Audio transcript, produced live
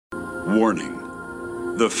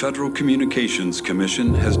Warning. The Federal Communications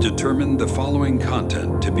Commission has determined the following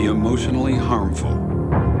content to be emotionally harmful.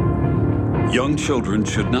 Young children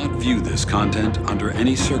should not view this content under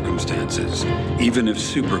any circumstances, even if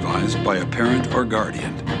supervised by a parent or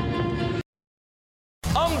guardian.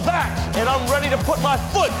 I'm back, and I'm ready to put my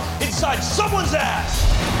foot inside someone's ass!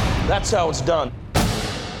 That's how it's done.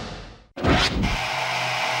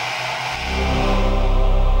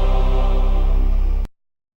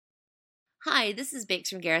 Hi, this is Bex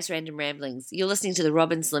from Garris Random Ramblings. You're listening to The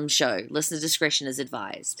Rob and Slim Show. Listener discretion is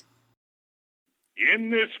advised.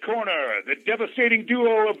 In this corner, the devastating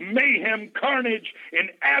duo of mayhem, carnage,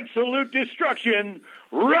 and absolute destruction,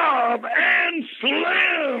 Rob and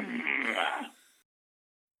Slim!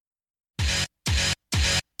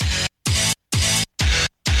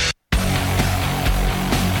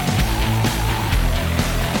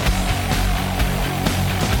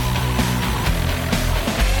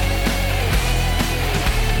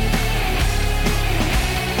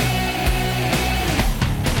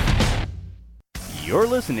 You're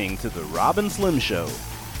listening to The Rob and Slim Show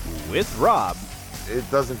with Rob. It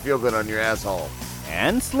doesn't feel good on your asshole.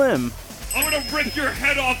 And Slim. I'm gonna rip your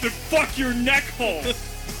head off and fuck your neck hole.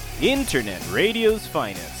 Internet radio's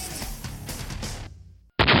finest.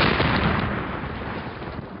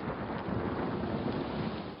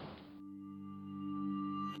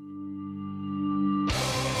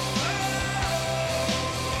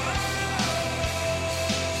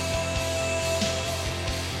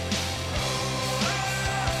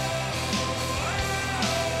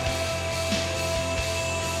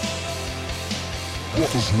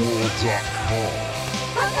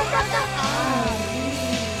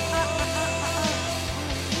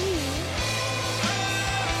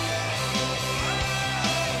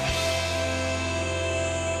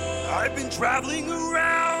 I've been traveling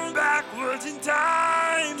around backwards in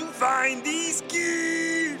time to find these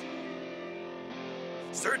keys.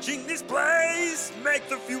 Searching this place, make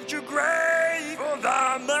the future great for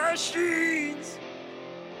the machines.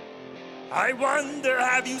 I wonder,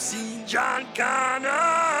 have you seen John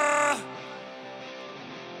Connor?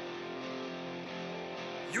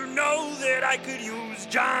 You know that I could use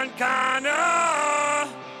John Connor.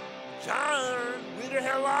 John, where the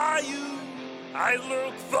hell are you? I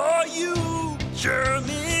look for you.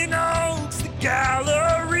 Sherman Oaks, the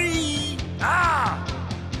gallery.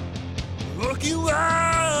 Look you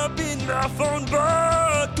up in the phone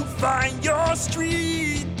book to find your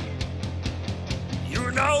street. You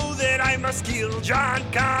know that I must kill John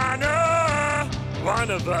Connor. One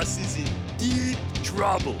of us is in deep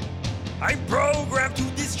trouble. I'm programmed to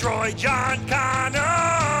destroy John Connor.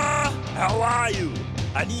 How are you?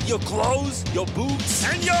 I need your clothes, your boots,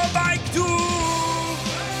 and your bike too.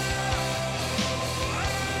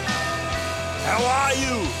 How are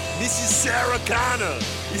you, Mrs. Sarah Connor?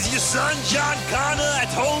 Is your son John Connor at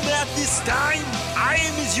home at this time? I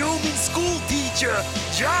am his human school teacher,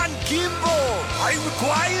 John Kimball. I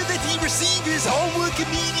require that he receive his homework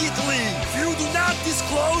immediately. If you do not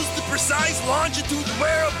disclose the precise longitude and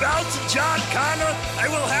whereabouts of John Connor, I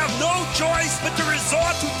will have no choice but to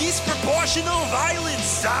resort to disproportional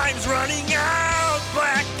violence. Time's running out.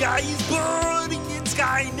 Black guy is burning in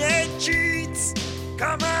Skynet cheats.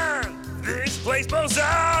 Come on. This place blows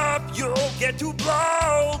up, you'll get to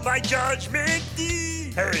blow my judgment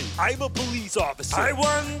deep. Hey, I'm a police officer. I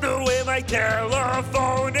wonder where my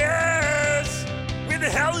telephone is. Where the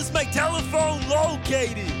hell is my telephone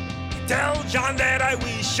located? Tell John that I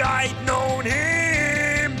wish I'd known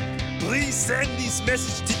him. Please send this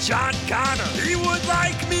message to John Connor. He would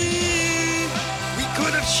like me. We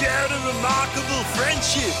could have shared a remarkable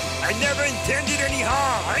friendship. I never intended any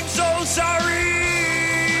harm. I'm so sorry.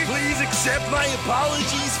 Please accept my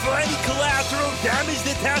apologies for any collateral damage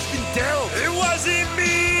that has been dealt. It wasn't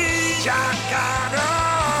me, John Connor.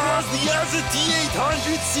 It was the other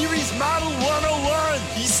T-800 Series Model 101.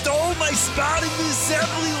 He stole my spot in the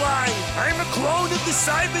assembly line. I'm a clone of the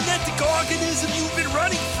cybernetic organism you've been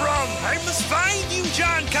running from. I must find you,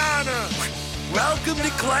 John Connor. Welcome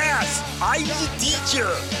to class. I'm the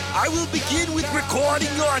teacher. I will begin with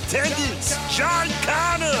recording your attendance. John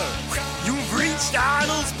Connor. You've reached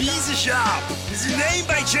Arnold's Pizza Shop. Is your name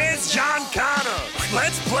by chance John Connor?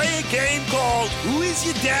 Let's play a game called Who is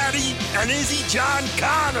Your Daddy and Is He John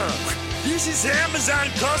Connor? This is Amazon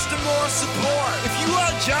customer support. If you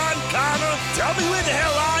are John Connor, tell me where the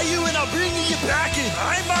hell are you and I'll bring you your package.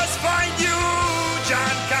 I must find you,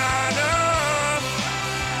 John Connor.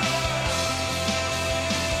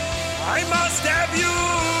 I must have you,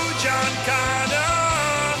 John Connor.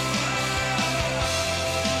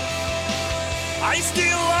 I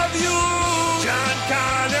still love you, John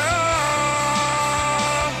Connor.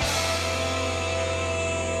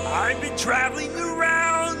 I've been traveling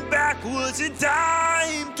around backwards in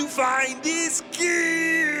time to find this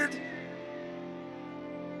kid.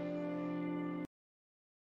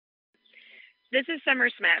 This is Summer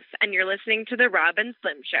Smith, and you're listening to The Rob and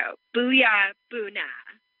Slim Show. Booyah, boona.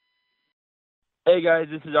 Hey guys,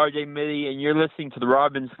 this is RJ Mitty, and you're listening to The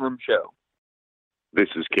Rob and Slim Show. This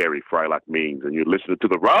is Kerry Frylock Means, and you're listening to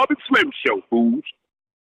The Rob and Slim Show, fools.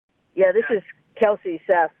 Yeah, this is Kelsey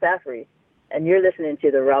Saffrey, and you're listening to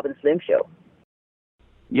The Rob and Slim Show.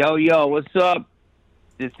 Yo, what's up?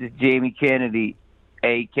 This is Jamie Kennedy,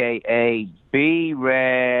 a.k.a.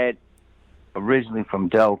 B-Red, originally from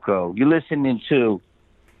Delco. You're listening to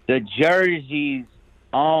the Jersey's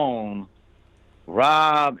own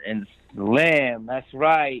Rob and Slim. That's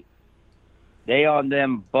right. They on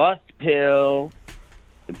them bust pills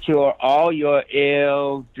to cure all your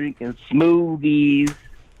ills, drinking smoothies,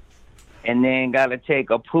 and then gotta take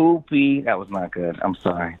a poopy. That was not good. I'm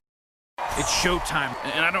sorry. It's showtime,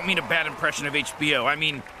 and I don't mean a bad impression of HBO. I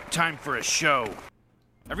mean time for a show.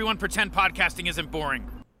 Everyone pretend podcasting isn't boring.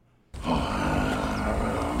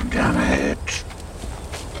 Oh, damn it.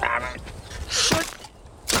 Damn it. Shit.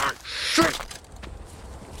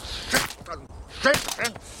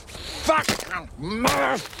 Fucking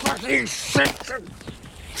motherfucking shit.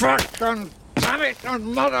 Fucking damn it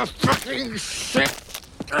and motherfucking shit.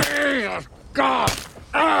 Oh, God.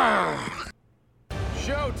 Ah.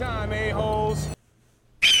 Showtime, a-holes.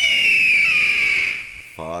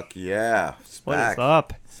 Fuck yeah. It's What back. is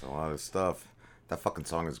up? It's a lot of stuff. That fucking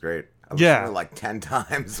song is great. I Yeah. listened to it like 10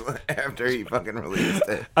 times after he fucking released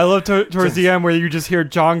it. I love towards the end where you just hear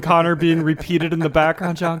John Connor being repeated in the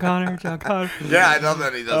background. John Connor. Yeah, I love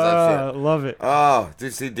that he does that shit. Love it. Oh, did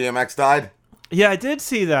you see DMX died? Yeah, I did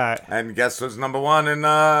see that. And guess who's number one in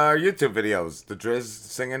YouTube videos? The Driz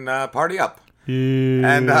singing Party Up.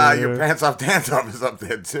 Yeah. And Your Pants Off Dance Off is up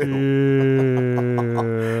there too.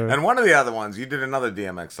 And one of the other ones, you did another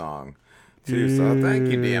DMX song too. So thank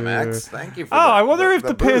you, DMX. Thank you for I wonder if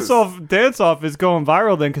the boost. Pants Off Dance Off is going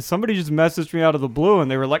viral then, because somebody just messaged me out of the blue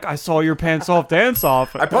and they were like, I saw your Pants Off Dance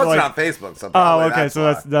Off. I posted like, on Facebook, so probably okay, that's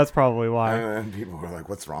so why. that's probably why. And people were like,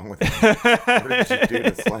 what's wrong with you? What did you do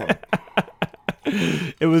to Slim?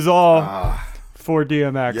 It was all for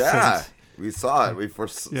DMX. Yeah, since- we saw it. We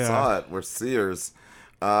saw it. We're seers.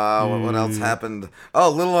 What else happened? Oh,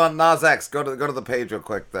 Little Nas X. Go to the page real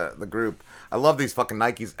quick. The group. I love these fucking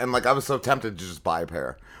Nikes, and like I was so tempted to just buy a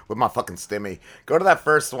pair with my fucking stimmy. Go to that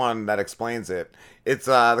first one that explains it. It's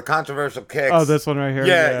the controversial kicks. Oh, this one right here.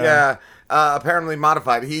 Yeah. Apparently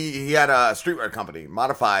modified. He had a streetwear company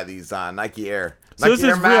modify these Nike Air. So Nike this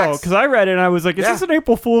Air is Max. real, because I read it and I was like, is this an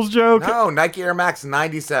April Fool's joke? No, Nike Air Max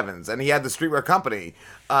 97s. And he had the streetwear company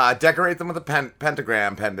decorate them with a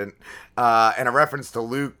pentagram pendant and a reference to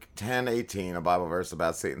Luke 10:18, a Bible verse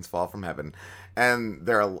about Satan's fall from heaven. And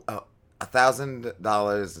they're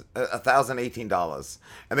 $1,018.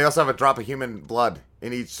 And they also have a drop of human blood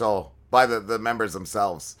in each sole by the members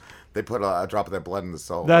themselves. They put a drop of their blood in the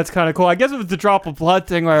sole. That's kind of cool. I guess it was the drop of blood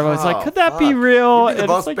thing where I was like, could that be real? You'd be the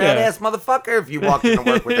most badass motherfucker if you walked into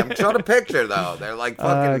work with them. Show the picture, though. They're like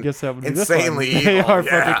fucking I guess that would be insanely this one. evil. They are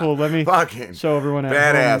fucking cool. Let me fucking show everyone at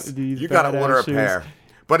badass. home these You gotta badass order a shoes. pair.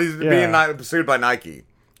 But he's being sued by Nike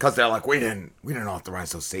because they're like, we didn't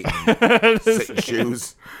authorize those Satan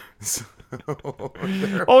shoes.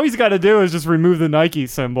 All he's got to do is just remove the Nike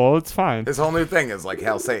symbol. It's fine. His whole new thing is like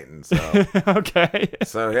Hail Satan. So okay.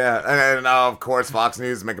 So yeah, and of course Fox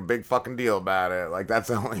News make a big fucking deal about it. Like that's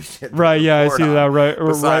the only shit. Right? Yeah, I see that.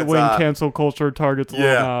 Besides, Right wing cancel culture targets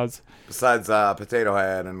Lil Nas. Besides Potato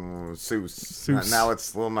Head and Seuss. Now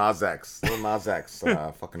it's Lil Nas X. Lil Nas X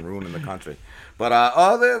fucking ruining the country. But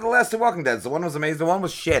the last two Walking Deads. The one was amazing. The one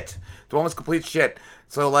was shit. The one was complete shit.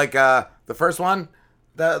 So like the first one.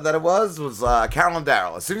 That it was Carol and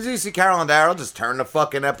Daryl. As soon as you see Carol and Daryl, just turn the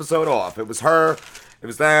fucking episode off. It was her. It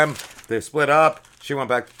was them. They split up. She went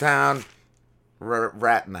back to town.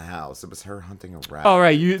 Rat in the house. It was her hunting a rat. Oh,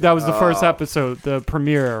 right. That was the first episode, the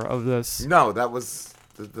premiere of this. No, that was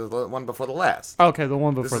the one before the last. Okay, the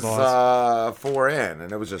one before the last. 4 in,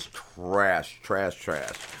 and it was just trash.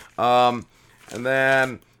 And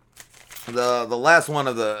then the last one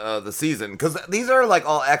of the season, because these are like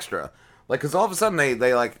all extra. Like, because all of a sudden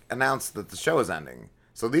they like announced that the show is ending.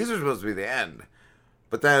 So these are supposed to be the end.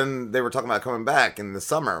 But then they were talking about coming back in the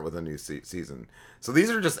summer with a new season. So these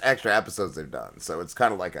are just extra episodes they've done. So it's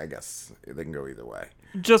kind of like, I guess, they can go either way.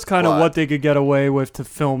 Just kind of what they could get away with to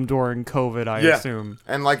film during COVID, I assume.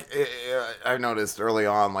 And like, I noticed early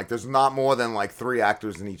on, like, there's not more than like 3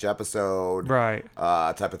 actors in each episode. Right.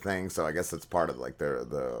 Type of thing. So I guess it's part of like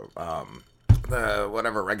the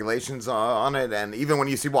whatever regulations on it, and even when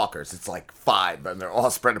you see walkers, it's like 5, and they're all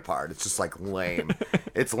spread apart. It's just like lame.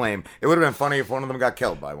 It's lame. It would have been funny if one of them got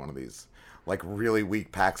killed by one of these. Like really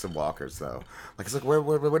weak packs of walkers, though. Like it's like where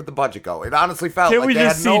did the budget go? It honestly felt Can't like we they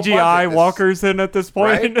just had no CGI budget walkers in at this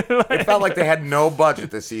point? Right? It felt like they had no budget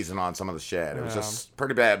this season on some of the shit. It was just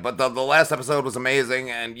pretty bad. But the last episode was amazing,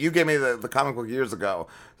 and you gave me the comic book years ago,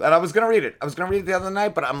 and I was gonna read it. I was gonna read it the other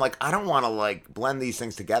night, but I'm like, I don't want to like blend these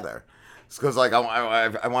things together. It's because like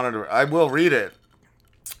I wanted to. I will read it.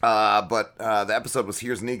 But the episode was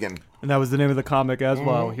Here's Negan. And that was the name of the comic as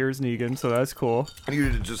well. Here's Negan, so that's cool. And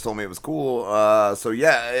you just told me it was cool. So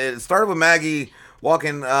yeah, it started with Maggie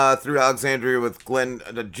walking through Alexandria with Glenn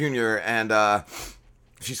Jr. and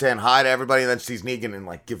she's saying hi to everybody, and then she sees Negan and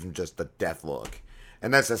like gives him just the death look.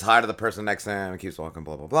 And then says hi to the person next to him and keeps walking,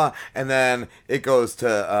 blah, blah, blah. And then it goes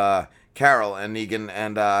to Carol and Negan,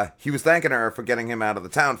 and he was thanking her for getting him out of the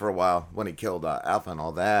town for a while when he killed Alpha and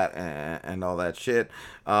all that and all that shit.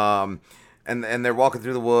 And they're walking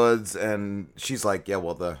through the woods, and she's like, yeah,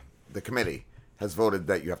 well, the committee has voted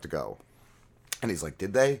that you have to go. And he's like,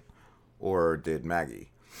 did they? Or did Maggie?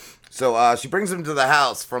 So she brings him to the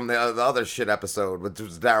house from the other shit episode, which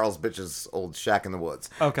was Daryl's bitch's old shack in the woods.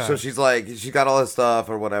 Okay. So she's like, she got all his stuff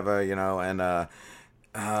or whatever, you know, and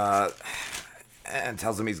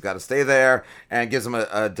tells him he's got to stay there, and gives him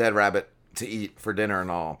a dead rabbit to eat for dinner and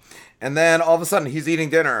all. And then all of a sudden he's eating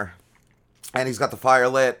dinner, and he's got the fire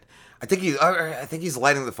lit. I think he's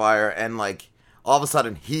lighting the fire, and like all of a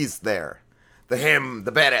sudden he's there. The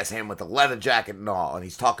badass him with the leather jacket and all, and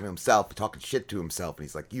he's talking to himself, talking shit to himself, and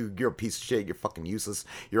he's like, you're a piece of shit, you're fucking useless,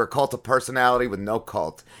 you're a cult of personality with no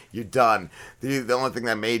cult, you're done. The only thing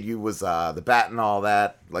that made you was the bat and all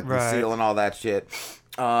that, like the seal and all that shit.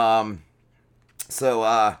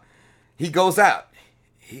 So he goes out.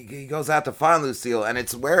 He goes out to find Lucille, and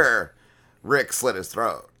it's where Rick slit his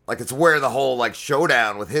throat. Like, it's where the whole, like,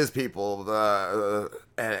 showdown with his people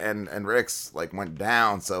and Rick's, like, went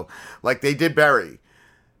down. So, like, they did bury.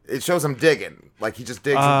 It shows him digging. Like, he just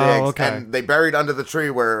digs and digs. Okay. And they buried under the tree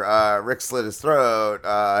where Rick slit his throat,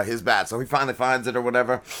 his bat. So he finally finds it or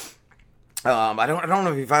whatever. I don't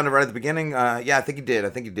know if he found it right at the beginning. Yeah, I think he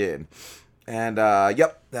did. And,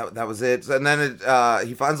 yep, that was it. And then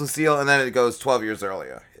he finds Lucille, and then it goes 12 years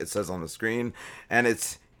earlier. It says on the screen. And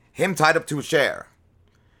it's him tied up to a chair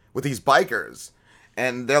with these bikers,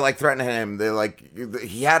 and they're like threatening him. They're like,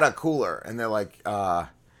 he had a cooler, and they're like,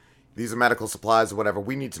 these are medical supplies or whatever.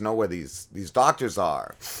 We need to know where these doctors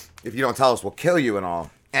are. If you don't tell us, we'll kill you and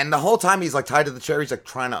all. And the whole time he's like tied to the chair, he's like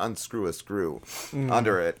trying to unscrew a screw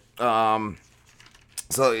under it. So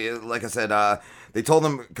like I said, they told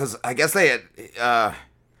him, because I guess they had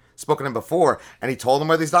spoken to him before, and he told them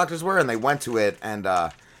where these doctors were, and they went to it, and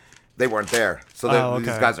they weren't there. So these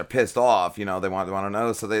guys are pissed off, you know, they want to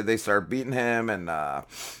know. So they start beating him, and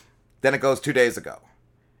then it goes 2 days ago.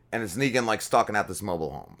 And it's Negan, like, stalking out this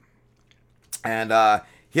mobile home. And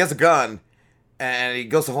he has a gun, and he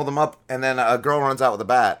goes to hold him up, and then a girl runs out with a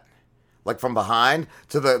bat, like, from behind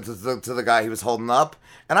to the guy he was holding up.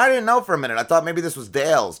 And I didn't know for a minute. I thought maybe this was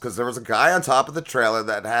Dale's, because there was a guy on top of the trailer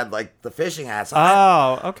that had, like, the fishing hats.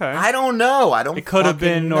 Okay. I don't know. It could have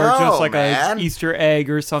been, know, or just like man. an Easter egg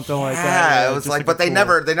or something like that. Yeah, it was like, but they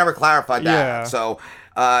never clarified that. Yeah. So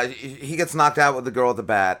he gets knocked out with the girl with the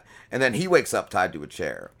bat, and then he wakes up tied to a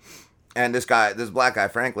chair. And this black guy,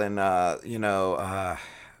 Franklin,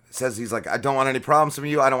 says he's like, I don't want any problems from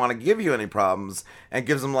you. I don't want to give you any problems, and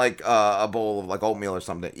gives him like a bowl of like oatmeal or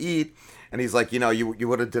something to eat. And he's like, you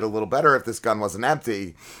would have did a little better if this gun wasn't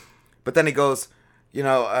empty. But then he goes,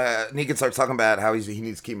 Negan starts talking about how he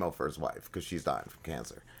needs chemo for his wife because she's dying from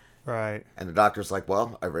cancer. Right. And the doctor's like,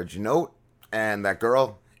 well, I read your note, and that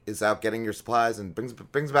girl is out getting your supplies and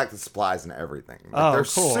brings back the supplies and everything. Like, they're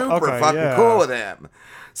cool. super Okay, fucking cool with him.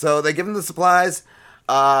 So they give him the supplies.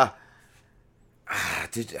 Blah,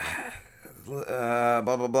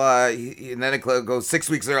 blah, blah. And then it goes 6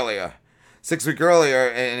 weeks earlier. 6 weeks earlier,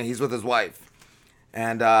 and he's with his wife.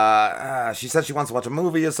 And she said she wants to watch a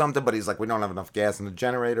movie or something, but he's like, we don't have enough gas in the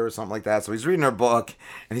generator or something like that. So he's reading her book,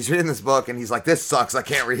 and he's reading this book, and he's like, this sucks. I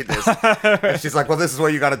can't read this. And she's like, well, this is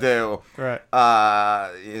what you got to do. Right.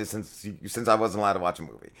 Since I wasn't allowed to watch a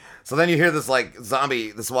movie. So then you hear this like zombie,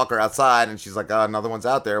 this walker outside, and she's like, another one's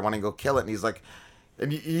out there. Why don't you go kill it? And he's like,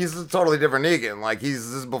 and he's a totally different Negan. Like, this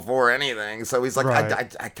is before anything. So he's like,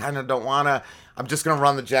 right. I kind of don't want to. I'm just going to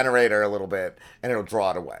run the generator a little bit, and it'll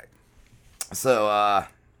draw it away. So,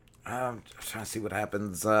 I'm trying to see what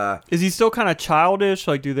happens. Is he still kind of childish?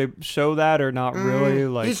 Like, do they show that or not really?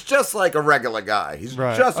 Like, he's just like a regular guy. He's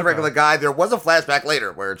right, just a regular guy. There was a flashback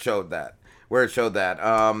later where it showed that.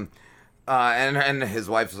 And his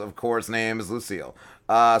wife's, of course, name is Lucille.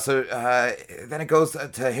 Then it goes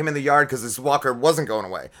to him in the yard because this walker wasn't going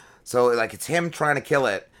away. So, like, it's him trying to kill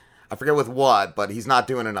it. I forget with what, but he's not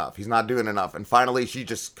doing enough. And finally, she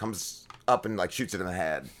just comes up and, like, shoots it in the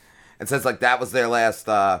head. And says, like, that was their last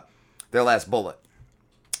bullet.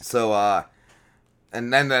 So,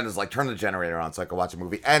 and then it's like, turn the generator on so I can watch a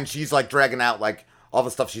movie. And she's, like, dragging out, like, all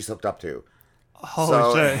the stuff she's hooked up to.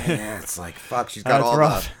 Holy shit. Yeah, it's like, fuck, she's got all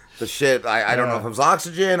the shit. I don't know if it was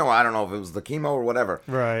oxygen or I don't know if it was the chemo or whatever.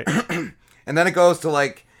 Right. And then it goes to,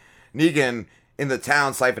 like, Negan in the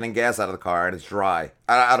town siphoning gas out of the car, and it's dry.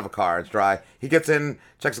 Out of a car, it's dry. He gets in,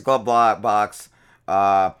 checks the glove box,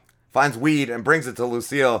 finds weed, and brings it to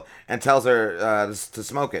Lucille and tells her to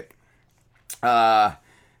smoke it.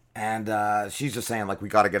 And she's just saying, like, we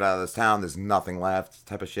got to get out of this town. There's nothing left,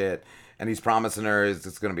 type of shit. And he's promising her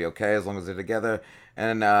it's going to be okay as long as they're together.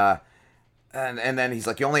 And then he's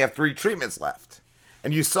like, you only have 3 treatments left.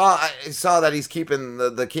 And I saw that he's keeping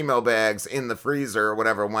the chemo bags in the freezer or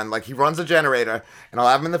whatever when, like, he runs a generator, and I'll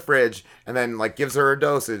have them in the fridge, and then, like, gives her a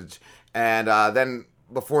dosage. And then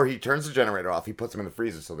before he turns the generator off, he puts them in the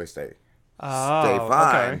freezer so they stay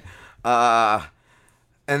fine. Okay.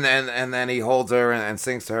 And then he holds her and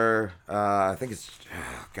sings to her. I think it's,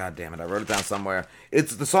 God damn it, I wrote it down somewhere.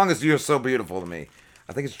 The song is "You're So Beautiful to Me."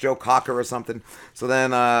 I think it's Joe Cocker or something. So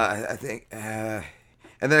then I think,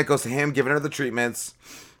 and then it goes to him giving her the treatments,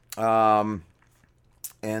 and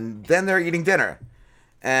then they're eating dinner.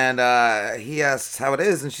 And he asks how it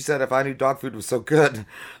is, and she said, if I knew dog food was so good,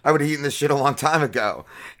 I would have eaten this shit a long time ago.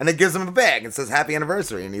 And it gives him a bag and says, happy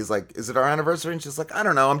anniversary. And he's like, is it our anniversary? And she's like, I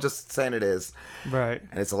don't know, I'm just saying it is. Right.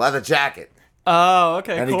 And it's a leather jacket. Oh,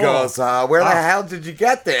 okay, and cool. He goes, where the hell did you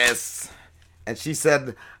get this? And she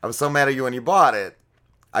said, I was so mad at you when you bought it.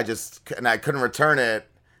 I couldn't return it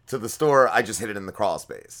to the store. I just hid it in the crawl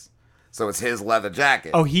space. So it's his leather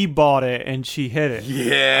jacket. Oh, he bought it and she hid it.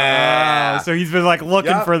 Yeah. So he's been like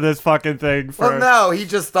looking for this fucking thing. Well, no, he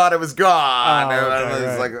just thought it was gone. Okay,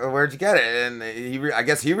 He's like, where'd you get it? And I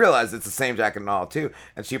guess he realized it's the same jacket and all too.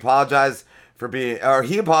 And he apologized for being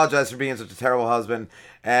such a terrible husband.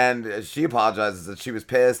 And she apologizes that she was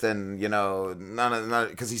pissed and, you know, none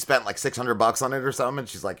because he spent like $600 on it or something. And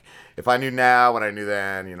she's like, if I knew now what I knew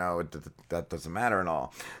then, you know, that doesn't matter and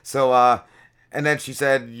all. So, and then she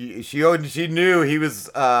said she knew he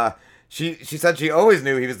was, she said she always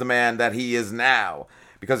knew he was the man that he is now.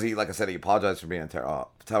 Because he, like I said, he apologized for being a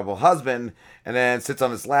terrible husband. And then sits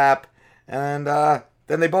on his lap. And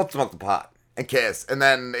then they both smoke the pot and kiss. And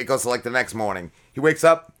then it goes to like the next morning. He wakes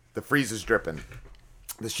up, the freezer's dripping.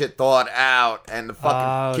 The shit thawed out, and the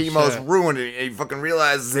fucking chemo's ruined it. And he fucking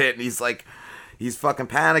realizes it, and he's fucking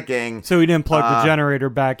panicking. So he didn't plug the generator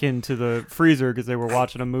back into the freezer because they were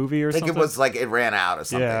watching a movie or something? I think it was like it ran out or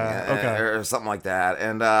something. Or something like that.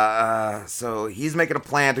 And so he's making a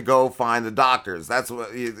plan to go find the doctors. That's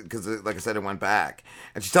what, because like I said, it went back.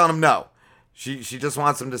 And she's telling him no. She just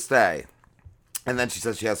wants him to stay. And then she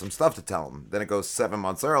says she has some stuff to tell him. Then it goes 7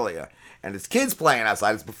 months earlier. And his kid's playing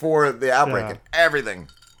outside. It's before the outbreak and everything.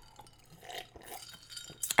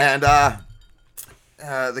 And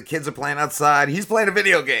the kids are playing outside. He's playing a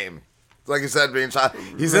video game. Like you said, being shot.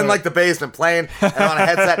 He's in like the basement playing and on a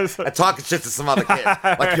headset and talking shit to some other kid.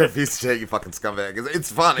 Like, you're a piece of shit, you fucking scumbag.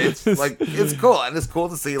 It's fun. It's like, it's cool. And it's cool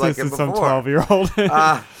to see like it before. Some 12-year-old.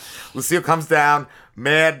 Lucille comes down,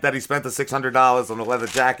 mad that he spent the $600 on the leather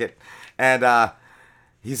jacket. And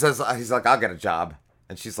he says, he's like, I'll get a job.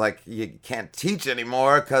 And she's like, you can't teach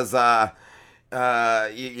anymore because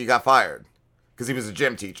you got fired. Because he was a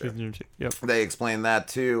gym teacher. Yep. They explained that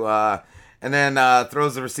too. And then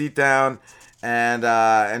throws the receipt down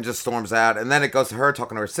and just storms out. And then it goes to her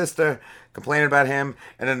talking to her sister, complaining about him.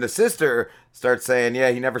 And then the sister starts saying,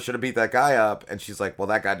 yeah, he never should have beat that guy up. And she's like, well,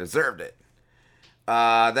 that guy deserved it.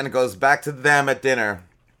 Then it goes back to them at dinner.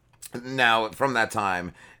 Now, from that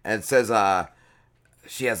time. And it says,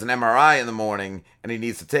 she has an MRI in the morning, and he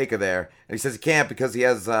needs to take her there. And he says he can't because he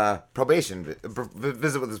has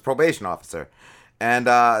visit with his probation officer. And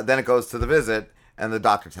then it goes to the visit, and the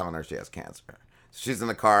doctor telling her she has cancer. So she's in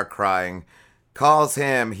the car crying, calls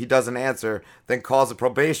him, he doesn't answer, then calls the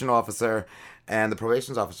probation officer, and the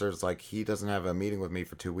probation officer is like, he doesn't have a meeting with me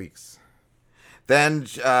for 2 weeks. Then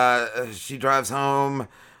she drives home,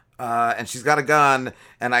 and she's got a gun,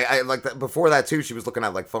 and I like that. Before that, too, she was looking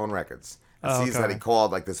at, like, phone records. And sees that he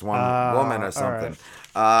called like this one woman or something.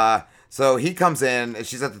 Right. So he comes in and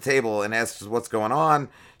she's at the table and asks what's going on.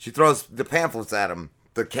 She throws the pamphlets at him,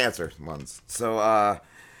 the cancer ones. So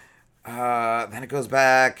then it goes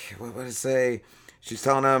back. What did it say? She's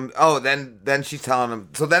telling him. Oh, then she's telling him.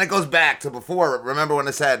 So then it goes back to before. Remember when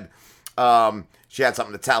I said she had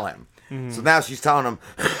something to tell him. So now she's telling him,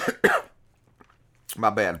 my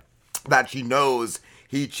bad, that she knows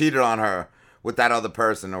he cheated on her with that other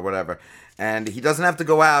person or whatever. And he doesn't have to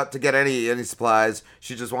go out to get any supplies.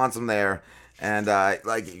 She just wants him there. And,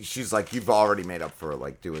 she's like, you've already made up for,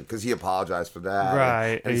 doing, because he apologized for that.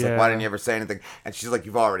 Right, And he's like, why didn't you ever say anything? And she's like,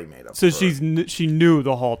 you've already made up so for it. she knew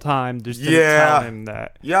the whole time, just didn't tell him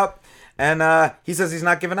that. Yep. And he says he's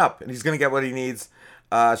not giving up, and he's going to get what he needs.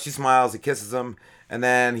 She smiles, he kisses him, and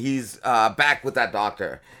then he's back with that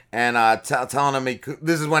doctor. And telling him,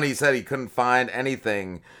 this is when he said he couldn't find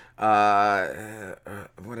anything.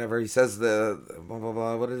 Whatever he says, the blah blah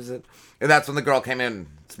blah. What is it? And that's when the girl came in.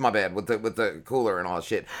 It's my bad with the cooler and all that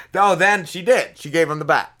shit. No, then she did. She gave him the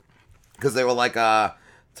bat because they were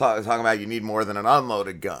talking about you need more than an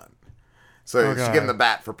unloaded gun. So she gave him the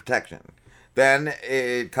bat for protection. Then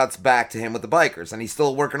it cuts back to him with the bikers, and he's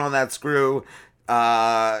still working on that screw.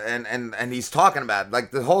 And he's talking about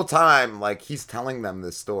it. The whole time, he's telling them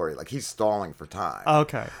this story, he's stalling for time.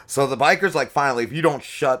 Okay. So the biker's finally, if you don't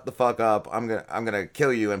shut the fuck up, I'm gonna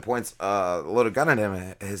kill you, and points a loaded gun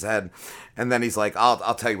at his head, and then he's like,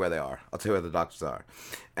 I'll tell you where they are. I'll tell you where the doctors are,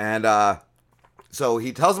 and so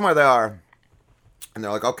he tells them where they are, and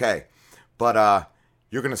they're like, okay, but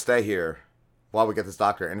you're gonna stay here while we get this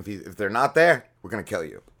doctor, and if they're not there, we're gonna kill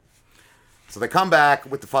you. So they come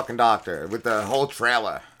back with the fucking doctor, with the whole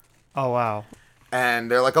trailer. Oh, wow.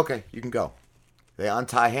 And they're like, okay, you can go. They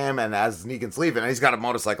untie him, and as Negan's leaving, and he's got a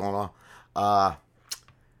motorcycle and all,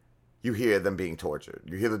 you hear them being tortured.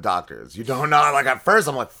 You hear the doctors. You don't know. At first,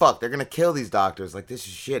 I'm like, fuck, they're going to kill these doctors. This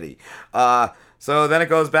is shitty. So then it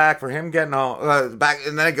goes back for him getting home.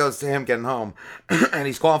 And then it goes to him getting home. And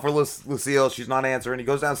he's calling for Lucille. She's not answering. He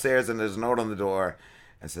goes downstairs, and there's a note on the door.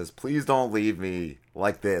 And says, please don't leave me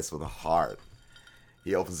like this, with a heart.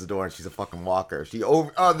 He opens the door, and she's a fucking walker.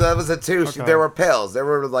 That was it too. Okay. There were pills. There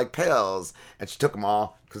were pills. And she took them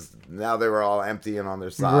all, because now they were all empty and on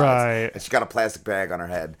their sides. Right. And she got a plastic bag on her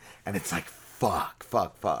head. And it's fuck.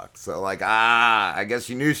 So I guess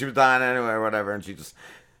she knew she was dying anyway or whatever. And she just,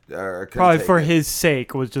 probably for his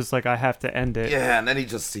sake, was just I have to end it. Yeah, and then he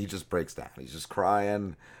just breaks down. He's just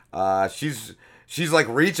crying. She's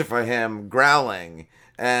reaching for him, growling.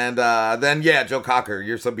 And then, Joe Cocker,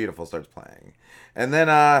 You're So Beautiful starts playing. And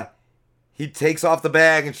then he takes off the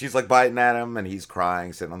bag, and she's biting at him, and he's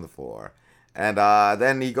crying, sitting on the floor. And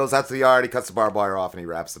then he goes out to the yard, he cuts the barbed wire off, and he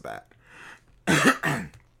wraps the bat.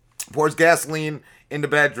 Pours gasoline in the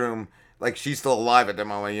bedroom, she's still alive at the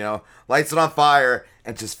moment, lights it on fire,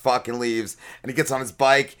 and just fucking leaves. And he gets on his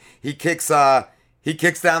bike, he kicks down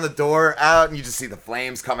the door out, and you just see the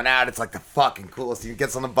flames coming out. It's the fucking coolest. He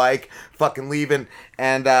gets on the bike, fucking leaving,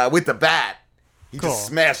 and with the bat, he just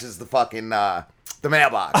smashes the fucking the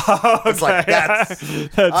mailbox. Okay. It's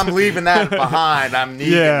that's I'm leaving that behind. I'm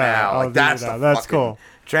Negan now. That's the that's fucking cool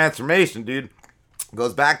transformation, dude.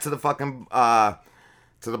 Goes back to the fucking to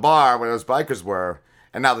the bar where those bikers were,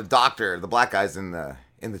 and now the doctor, the black guy's in the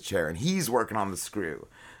chair, and he's working on the screw.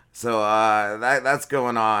 So that's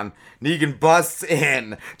going on. Negan busts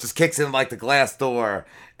in, just kicks in the glass door,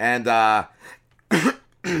 and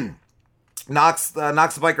knocks the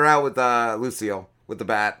biker out with Lucille with the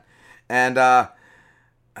bat, and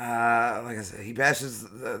like I said, he bashes.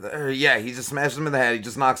 He just smashes him in the head. He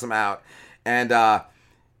just knocks him out, and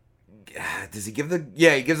does he give the?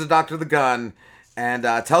 Yeah, he gives the doctor the gun, and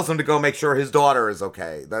tells him to go make sure his daughter is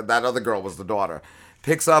okay. That other girl was the daughter.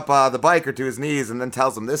 Picks up the biker to his knees, and then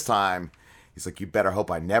tells him this time, he's like, you better hope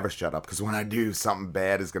I never shut up, because when I do, something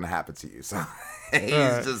bad is going to happen to you. So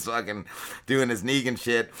he's just fucking doing his Negan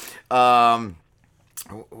shit.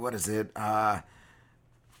 What is it?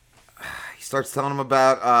 He starts telling him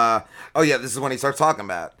about, this is when he starts talking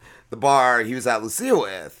about the bar he was at Lucille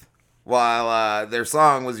with, while their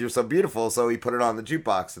song was You're So Beautiful, so he put it on the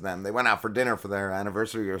jukebox to them. They went out for dinner for their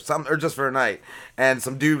anniversary or something, or just for a night, and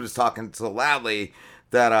some dude was talking so loudly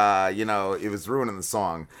that, it was ruining the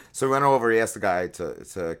song. So he went over, he asked the guy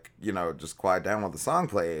to just quiet down while the song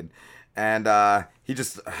played, and he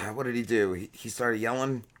just, what did he do? He started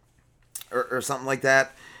yelling or something like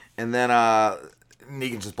that, and then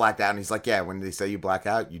Negan just blacked out, and he's like, yeah, when they say you black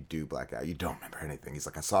out, you do black out. You don't remember anything. He's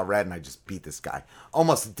like, I saw red, and I just beat this guy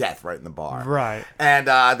almost to death right in the bar. Right. And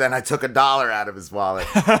then I took $1 out of his wallet,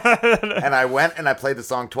 and I went and I played the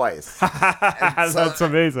song twice. That's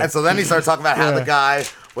amazing. And so then he started talking about how the guy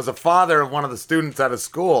was a father of one of the students at his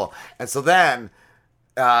school. And so then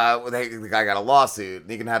the guy got a lawsuit.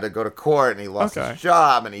 Negan had to go to court, and he lost his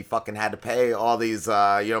job, and he fucking had to pay all these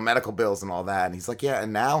medical bills and all that. And he's like, yeah,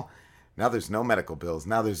 and now Now there's no medical bills.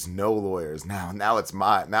 Now there's no lawyers. Now it's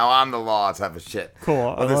now I'm the law type of shit.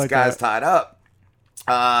 Cool. Well, this guy's tied up.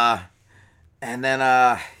 And then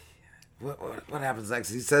what happens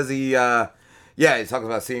next? He says he talks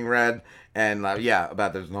about seeing red and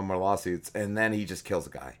about there's no more lawsuits. And then he just kills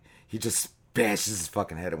a guy. He just bashes his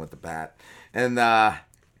fucking head in with the bat. And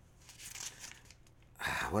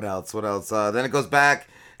what else? Then it goes back,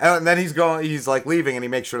 and then he's like leaving, and he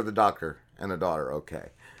makes sure the doctor and the daughter are okay.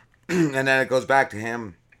 And then it goes back to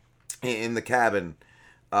him in the cabin,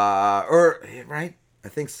 right? I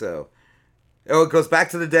think so. Oh, it goes back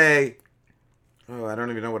to the day. Oh, I don't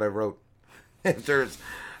even know what I wrote. There's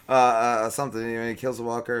something. He kills the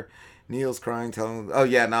walker. Neil's crying, telling him. Oh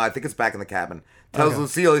yeah, no, I think it's back in the cabin. Tells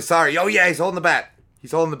Lucille he's sorry. Oh yeah, he's holding the bat.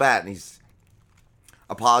 And he's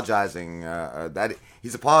apologizing.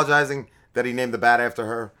 He's apologizing that he named the bat after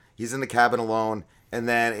her. He's in the cabin alone, and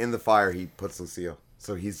then in the fire he puts Lucille.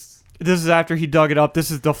 So he's. This is after he dug it up. This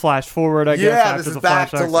is the flash forward, I guess. Yeah, after this is the back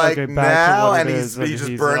to flashbacks. like back now, to what and it he is,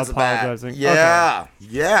 just burns the bat. Okay.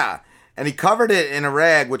 Yeah, and he covered it in a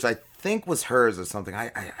rag, which I think was hers or something. I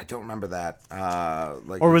don't remember that.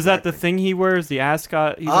 Or was that the thing he wears? The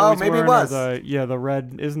ascot? He's always maybe wearing, it was. The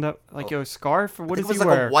red. Isn't that like a scarf? Or what does he wear? It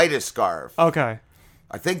was like a whitish scarf. Okay.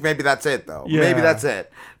 I think maybe that's it, though. Yeah. Maybe that's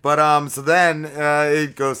it. But so then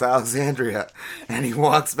it goes to Alexandria, and he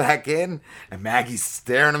walks back in, and Maggie's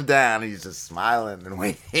staring him down. And he's just smiling and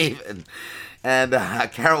waving. And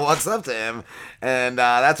Carol walks up to him, and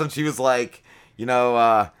that's when she was like,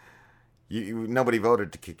 nobody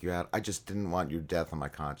voted to kick you out. I just didn't want your death on my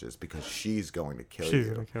conscience because she's going to kill you. She's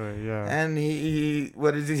going to kill you, yeah. And he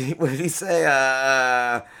what did he say?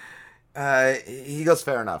 He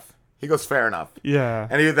goes, fair enough. Yeah.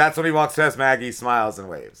 And that's when he walks past Maggie, smiles, and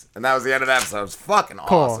waves. And that was the end of the episode. It was fucking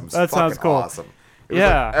awesome. That sounds cool. Awesome. It was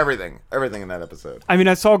like everything in that episode. I mean,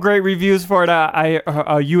 I saw great reviews for it.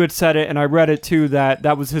 You had said it, and I read it too,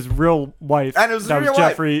 that was his real wife. And it was that his was real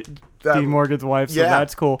Jeffrey D. Morgan's wife, so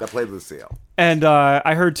that's cool. That played Lucille. And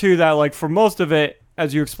I heard too that, like, for most of it,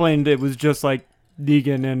 as you explained, it was just like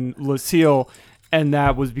Negan and Lucille. And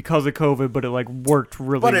that was because of COVID, but it like worked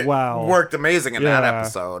really well. It worked amazing in that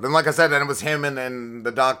episode. And like I said, then it was him and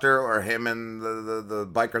the doctor, or him and the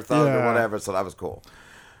biker thug or whatever. So that was cool.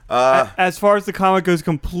 As far as the comic goes,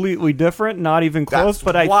 completely different, not even close.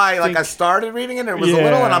 But I think I started reading it, and it was a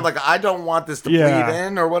little, and I'm like, I don't want this to bleed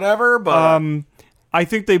in or whatever. But I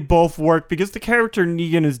think they both work because the character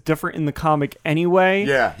Negan is different in the comic anyway.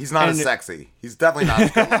 Yeah, he's not as sexy. He's definitely not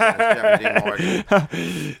as good looking as Jeffrey Dean Morgan.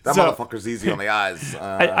 That motherfucker's easy on the eyes.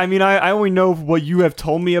 I mean, I only know what you have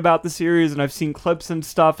told me about the series, and I've seen clips and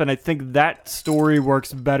stuff, and I think that story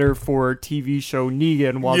works better for TV show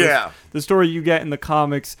Negan, while the story you get in the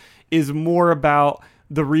comics is more about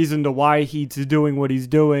the reason to why he's doing what he's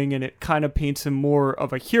doing, and it kind of paints him more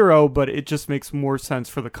of a hero, but it just makes more sense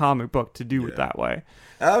for the comic book to do it that way.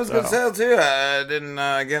 I was going to say too, I didn't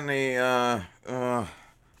get any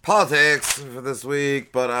politics for this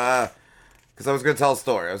week, but because I was going to tell a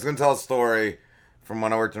story. I was going to tell a story from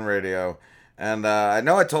when I worked in radio, and I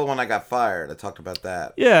know I told when I got fired. I talked about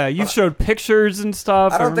that. Yeah, you showed pictures and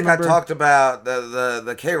stuff. I don't think I talked about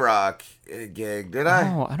the K-Rock gig, did I?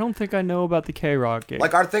 No, I don't think I know about the K-Rock gig.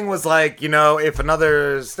 Like, our thing was like, if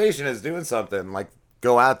another station is doing something, like,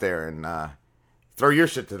 go out there and throw your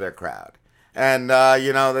shit to their crowd. And,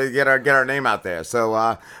 they get our name out there.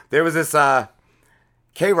 So there was this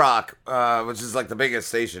K-Rock, which is like the biggest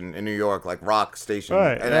station in New York, like rock station.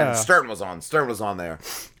 Right, and then Stern was on there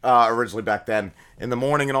originally back then in the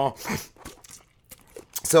morning and all.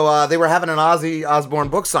 So they were having an Ozzy Osbourne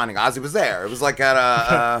book signing. Ozzy was there. It was like at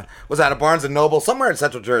a Barnes & Noble somewhere in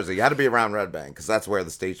Central Jersey. You had to be around Red Bank because that's where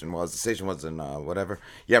the station was. The station was in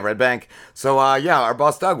Red Bank. So our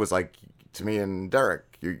boss Doug was like to me and Derek,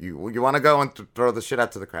 you want to go and throw the shit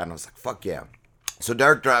out to the crowd? And I was like, fuck yeah. So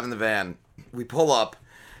Derek driving the van, we pull up,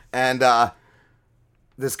 and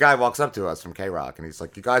this guy walks up to us from K-Rock, and he's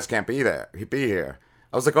like, you guys can't be there. He'd be here.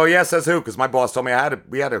 I was like, oh yeah, says who? Because my boss told me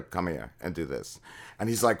we had to come here and do this. And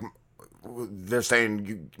he's like, they're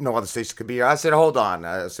saying no other station could be here. I said, hold on.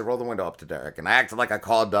 I said, roll the window up to Derek. And I acted like I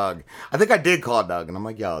called Doug. I think I did call Doug. And I'm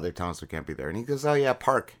like, yo, they're telling us we can't be there. And he goes, oh yeah,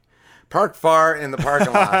 park far in the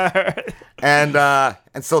parking lot.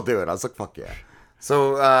 and still do it. I was like, fuck yeah.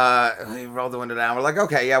 So he rolled the window down. We're like,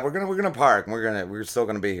 okay, yeah, we're gonna park. We're still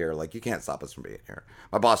gonna be here. Like, you can't stop us from being here.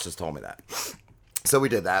 My boss just told me that. So we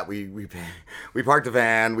did that. We parked the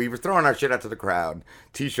van. We were throwing our shit out to the crowd.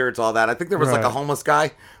 T-shirts, all that. I think there was like a homeless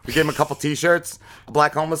guy. We gave him a couple T-shirts, a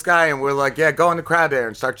black homeless guy, and we're like, yeah, go in the crowd there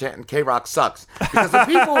and start chanting K-Rock sucks. Because the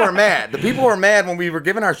people were mad. The people were mad when we were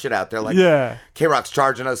giving our shit out. They're like, K-Rock's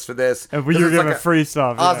charging us for this. And we were giving free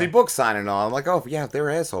stuff. Ozzy book signing and all. I'm like, oh, yeah, they were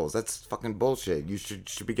assholes. That's fucking bullshit. You should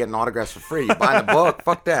be getting autographs for free. You're buying the book.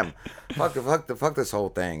 Fuck them. Fuck this whole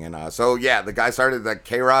thing. And so, yeah, the guy started the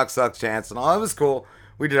K-Rock sucks chants and all. It was cool.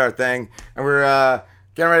 We did our thing, and we were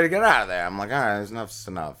getting ready to get out of there. I'm like, all right, enough's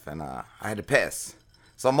enough. And I had to piss.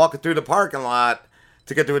 So I'm walking through the parking lot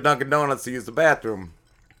to get to a Dunkin' Donuts to use the bathroom.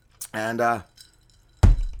 And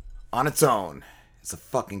on its own, it's a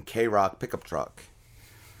fucking K-Rock pickup truck.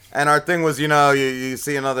 And our thing was, you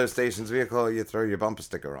see another station's vehicle, you throw your bumper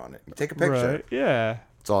sticker on it. You take a picture. Right, yeah.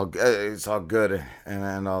 It's all good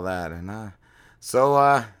and all that. And so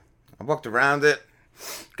I walked around it.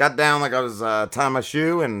 Got down like I was tying my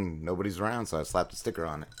shoe, and nobody's around, so I slapped a sticker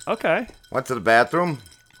on it. Okay. Went to the bathroom,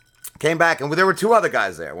 came back, and there were two other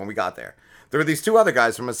guys there when we got there. There were these two other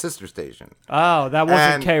guys from a sister station. Oh, that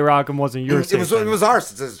wasn't K-Rock and wasn't your station. It was our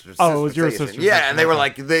sister station. Oh, it was your sister station. Yeah, and they were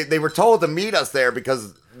like, they were told to meet us there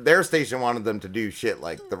because their station wanted them to do shit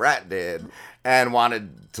like the Rat did and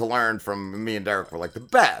wanted to learn from me and Derek were like the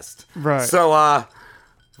best. Right. So,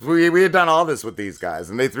 we had done all this with these guys,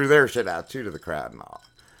 and they threw their shit out, too, to the crowd and all.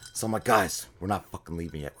 So I'm like, guys, we're not fucking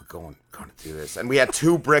leaving yet. We're going to do this. And we had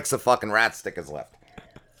 2 bricks of fucking Rat stickers left.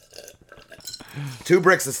 2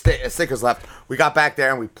 bricks of stickers left. We got back there,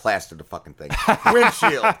 and we plastered the fucking thing.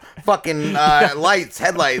 Windshield, fucking lights,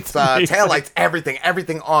 headlights, taillights,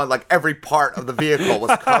 everything on, like every part of the vehicle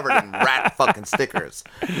was covered in Rat fucking stickers.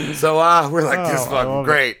 So we're like, this is fucking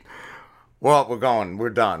great. Well, we're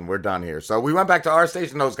done here. So we went back to our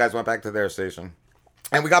station. Those guys went back to their station.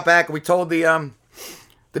 And we got back and we told the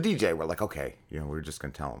DJ, we're like, okay, we're just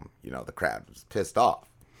going to tell him, the crowd was pissed off.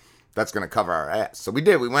 That's going to cover our ass. So we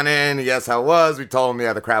did. We went in. He asked how it was. We told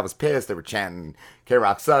him, the crowd was pissed. They were chanting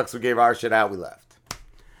K-Rock sucks. We gave our shit out. We left.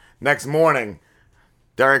 Next morning,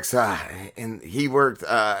 Derek's, and he worked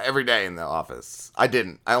every day in the office. I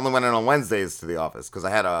didn't. I only went in on Wednesdays to the office because I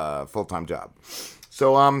had a full-time job.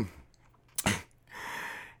 So,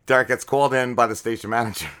 Derek gets called in by the station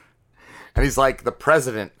manager, and he's like the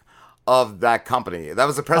president of that company. That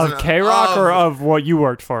was the president of K-Rock or of what you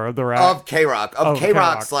worked for, the Rat? Of K-Rock. Of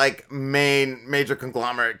K-Rock's like major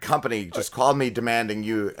conglomerate company just called me demanding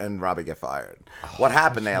you and Robbie get fired. What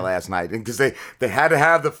happened there last night? Because they had to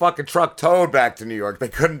have the fucking truck towed back to New York. They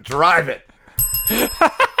couldn't drive it.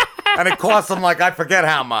 And it cost them like, I forget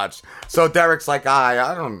how much. So Derek's like,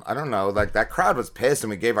 I don't know. Like that crowd was pissed and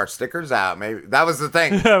we gave our stickers out. Maybe that was the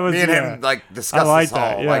thing. Me and him like discussed this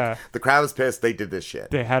whole. Like the crowd was pissed. They did this shit.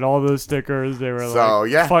 They had all those stickers. They were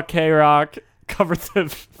fuck K-Rock. Covered them.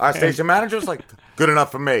 Our station manager's like, good enough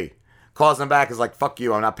for me. Calls him back, is like, fuck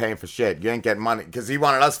you, I'm not paying for shit. You ain't getting money. Because he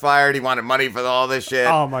wanted us fired. He wanted money for all this shit.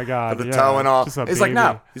 Oh, my God. For the tow and all. He's like,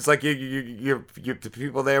 no. He's like, you the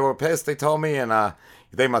people there were pissed, they told me, and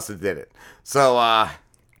they must have did it. So,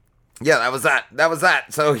 yeah, that was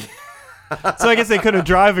that. So, so I guess they couldn't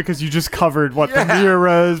drive it because you just covered, the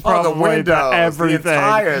mirrors, probably the windows, everything. The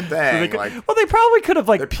entire thing. So they probably could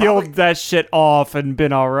have, peeled that shit off and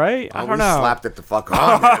been all right. I don't know. Slapped it the fuck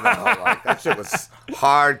on there, though. That shit was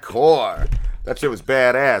hardcore. That shit was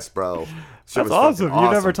badass, bro. That's awesome. You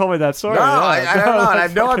never told me that story. No, I don't know. And I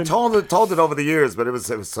know I've told it over the years, but it was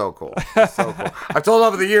so cool. So cool. I've told it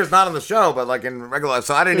over the years, not on the show, but in regular life.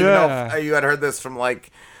 So I didn't even know if you had heard this from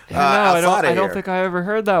I don't think I ever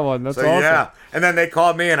heard that one. That's awesome. Yeah. And then they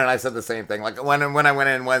called me in and I said the same thing. Like when I went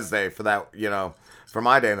in Wednesday for that, for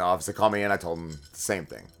my day in the office, they called me in. I told them the same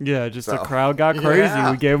thing. Yeah, the crowd got crazy.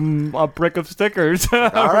 Yeah. We gave them a brick of stickers. All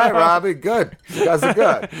right, Robbie, good. You guys are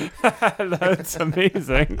good. That's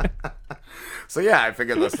amazing. So yeah, I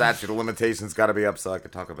figured the statute of limitations got to be up so I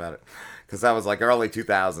could talk about it, because that was early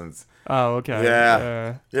 2000s. Oh, okay.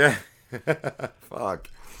 Yeah. Fuck.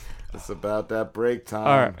 It's about that break time.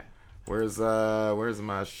 All right. Where's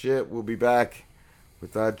my shit? We'll be back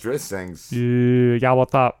with Drissings. Yeah,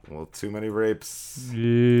 what's up? Well, too many rapes. Yeah.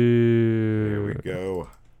 Here we go.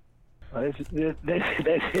 This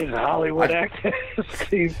is Hollywood actor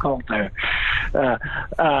Steve Coulter. And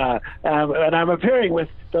I'm appearing with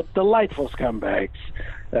the delightful scumbags,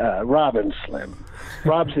 Rob and Slim.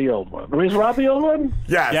 Rob's the old one. Is Rob the old one?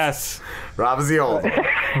 Yes. Yes. Rob is the old one.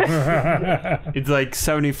 It's like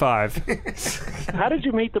 75. How did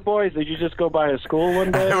you meet the boys? Did you just go by a school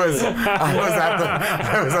one day? I was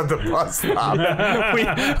at the bus stop.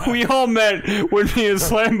 we all met when me and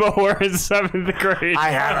Slambo were in 7th grade. I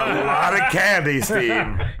had a lot of candy, Steve.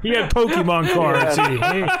 He had Pokemon cards.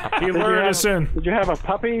 He lured us in. Did you have a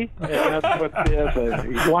puppy? Yeah, that's what you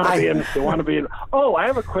want to be in. You want to be in. Oh, I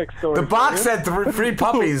have a quick story. The box had three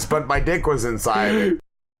puppies, but my dick was inside it.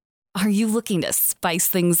 Are you looking to spice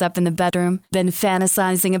things up in the bedroom? Then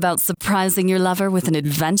fantasizing about surprising your lover with an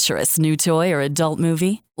adventurous new toy or adult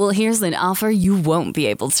movie? Well, here's an offer you won't be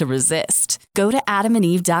able to resist. Go to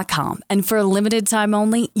adamandeve.com, and for a limited time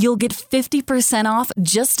only, you'll get 50% off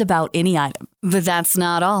just about any item. But that's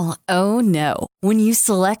not all. Oh, no. When you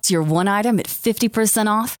select your one item at 50%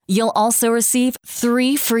 off, you'll also receive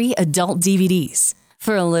 3 free adult DVDs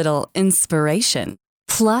for a little inspiration.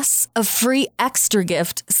 Plus, a free extra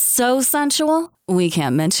gift so sensual, we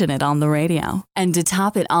can't mention it on the radio. And to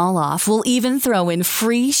top it all off, we'll even throw in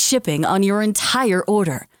free shipping on your entire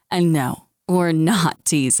order. And no, we're not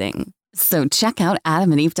teasing. So check out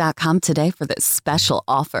adamandeve.com today for this special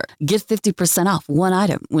offer. Get 50% off one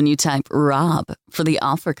item when you type ROB for the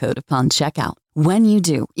offer code upon checkout. When you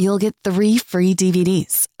do, you'll get 3 free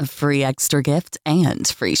DVDs, a free extra gift, and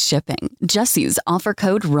free shipping. Just use offer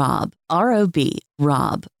code ROB, R-O-B,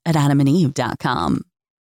 ROB at adamandeve.com.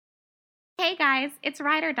 Hey guys, it's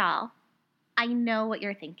Ryder Doll. I know what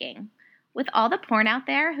you're thinking. With all the porn out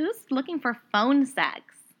there, who's looking for phone sex?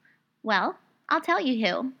 Well, I'll tell you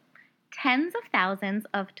who. Tens of thousands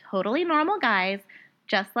of totally normal guys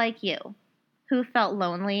just like you who felt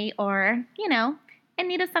lonely or, and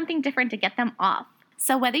needed something different to get them off.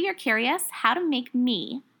 So whether you're curious how to make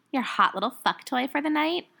me your hot little fuck toy for the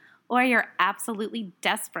night, or you're absolutely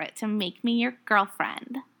desperate to make me your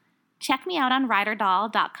girlfriend, check me out on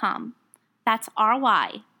ryderdoll.com. That's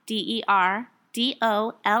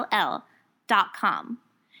RYDERDOLL.com.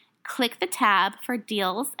 Click the tab for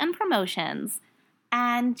deals and promotions.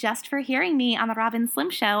 And just for hearing me on the Robin Slim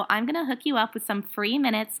Show, I'm going to hook you up with some free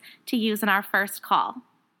minutes to use in our first call.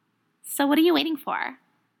 So what are you waiting for?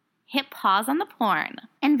 Hit pause on the porn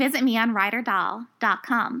and visit me on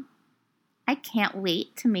ryderdoll.com. I can't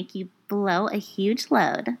wait to make you blow a huge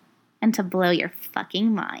load and to blow your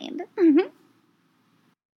fucking mind.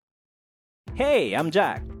 Hey, I'm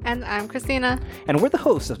Jack. And I'm Christina. And we're the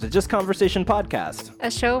hosts of the Just Conversation podcast,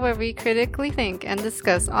 a show where we critically think and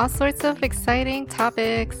discuss all sorts of exciting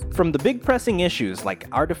topics. From the big pressing issues like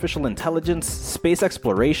artificial intelligence, space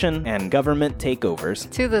exploration, and government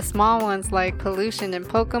takeovers, to the small ones like pollution in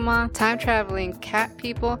Pokemon, time-traveling cat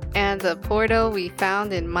people, and the portal we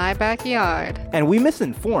found in my backyard. And we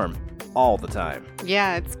misinform all the time.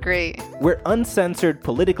 Yeah, it's great. We're uncensored,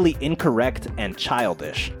 politically incorrect, and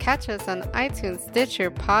childish. Catch us on iTunes,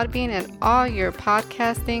 Stitcher, Podbean, and all your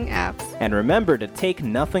podcasting apps. And remember to take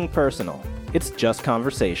nothing personal. It's just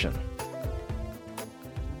conversation.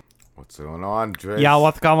 What's going on, Dre? Yeah,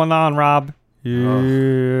 what's going on, Rob? You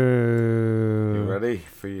ready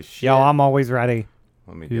for your shit? Yo, I'm always ready.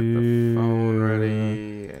 Let me get the phone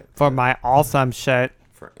ready. For my awesome shit.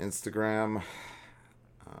 For Instagram.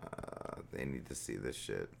 They need to see this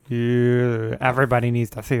shit. Yeah, everybody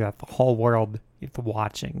needs to see that. The whole world is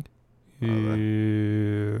watching.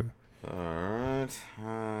 Yeah. Alright.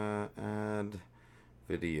 Add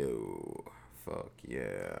video. Fuck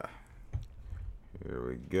yeah. Here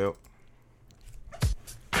we go.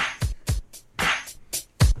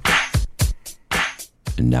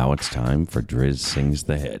 And now it's time for Driz Sings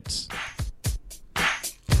the Hits.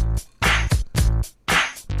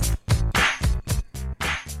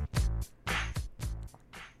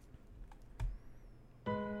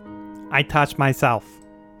 I touch myself.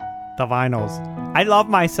 The vinyls. I love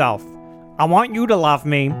myself. I want you to love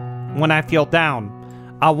me when I feel down.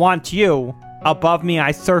 I want you above me.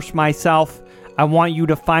 I search myself. I want you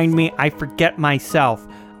to find me. I forget myself.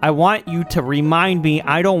 I want you to remind me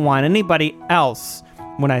I don't want anybody else.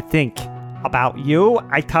 When I think about you,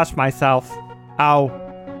 I touch myself. Oh,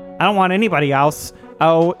 I don't want anybody else.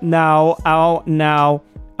 Oh no, oh no,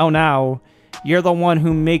 oh no. You're the one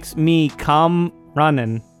who makes me come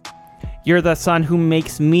running. You're the sun who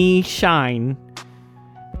makes me shine.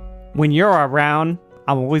 When you're around,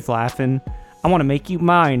 I'm always laughing. I want to make you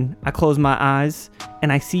mine. I close my eyes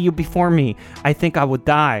and I see you before me. I think I would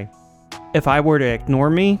die if I were to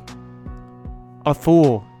ignore me. A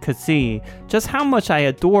fool could see just how much I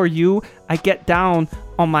adore you. I get down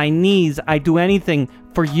on my knees. I do anything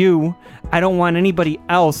for you. I don't want anybody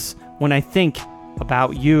else when I think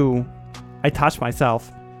about you. I touch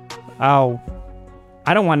myself. Oh.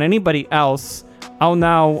 I don't want anybody else. Oh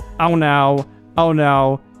no, oh no, oh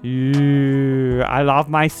no. I love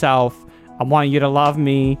myself. I want you to love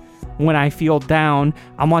me. When I feel down,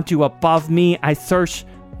 I want you above me. I search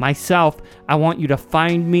myself. I want you to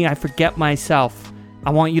find me. I forget myself. I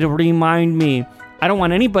want you to remind me. I don't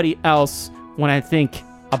want anybody else. When I think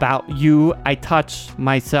about you, I touch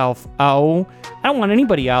myself. Oh, I don't want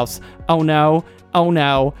anybody else. Oh no, oh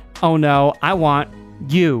no, oh no. I want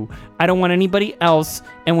you. I don't want anybody else.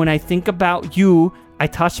 And when I think about you, I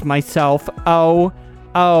touch myself. Oh,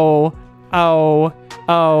 oh, oh,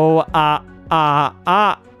 oh,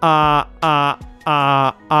 I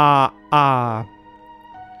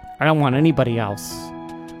don't want anybody else.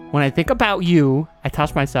 When I think about you, I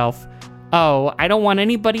touch myself. Oh, I don't want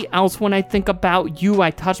anybody else. When I think about you, I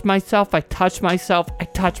touch myself. I touch myself. I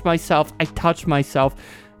touch myself. I touch myself.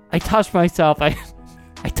 I touch myself.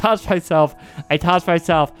 I touch myself. I touch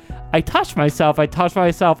myself. I touch myself. I touch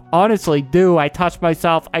myself. Honestly, do I touch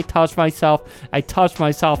myself? I touch myself. I touch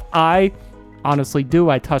myself. I honestly do.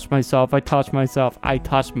 I touch myself. I touch myself. I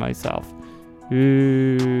touch myself.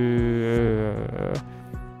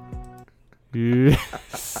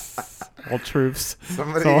 All troops.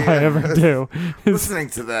 Somebody, That's all I ever do. Listening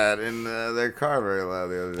to that in their car very loud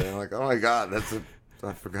the other day. I'm like, oh my god, I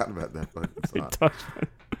forgot about that fucking song.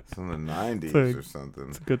 It's from the 90s or something.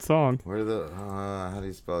 It's a good song. Where how do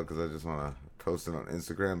you spell it? Because I just want to post it on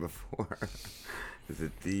Instagram before. Is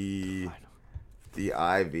it D-I-V?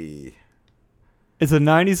 It's a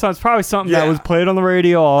 90s song. It's probably something that was played on the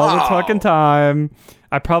radio all the fucking time.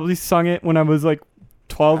 I probably sung it when I was like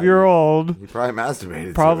 12-year-old. You probably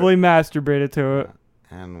masturbated masturbated to it.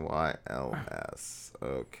 NYLS.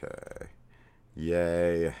 Okay.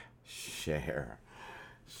 Yay.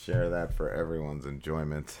 Share that for everyone's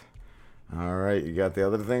enjoyment. All right, you got the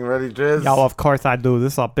other thing ready, Driz? Yeah, of course I do.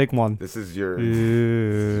 This is a big one. This is your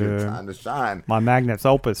time to shine. My magnus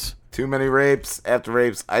opus. Too many rapes, after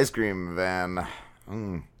rapes, ice cream van.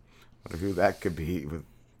 Wonder who that could be with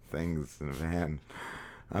things in a van.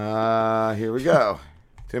 Here we go.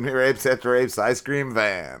 Too many rapes, after rapes, ice cream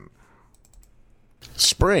van.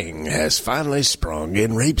 Spring has finally sprung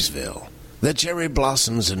in Rapesville. The cherry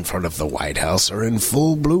blossoms in front of the White House are in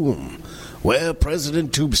full bloom, where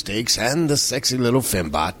President Tubesteaks and the sexy little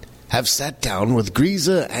fembot have sat down with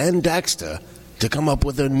Greaser and Daxter to come up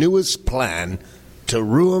with their newest plan to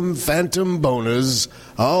ruin Phantom Boner's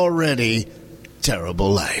already terrible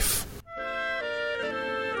life.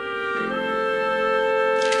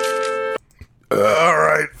 All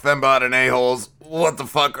right, fembot and a-holes, what the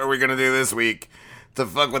fuck are we gonna do this week to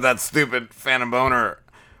fuck with that stupid Phantom Boner?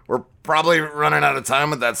 We're probably running out of time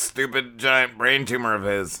with that stupid giant brain tumor of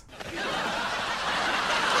his.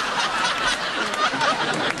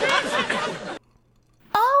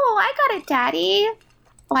 Oh, I got it, Daddy.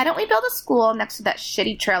 Why don't we build a school next to that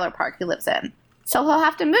shitty trailer park he lives in? So he'll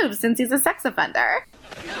have to move since he's a sex offender.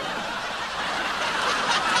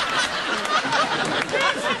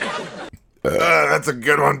 That's a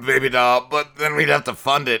good one, baby doll, but then we'd have to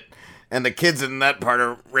fund it. And the kids in that part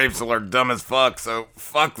of Rapesville are dumb as fuck, so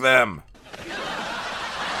fuck them.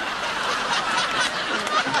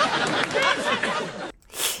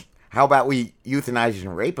 How about we euthanize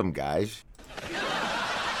and rape them, guys?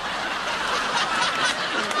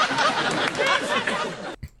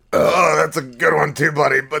 Oh, that's a good one too,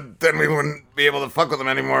 buddy, but then we wouldn't be able to fuck with them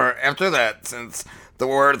anymore after that, since the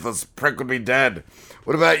worthless prick would be dead.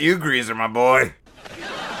 What about you, Greaser, my boy?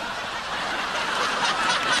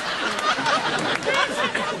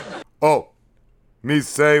 Oh, me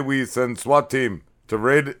say we send SWAT team to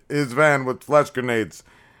raid his van with flash grenades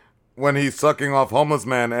when he's sucking off homeless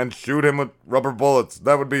man and shoot him with rubber bullets.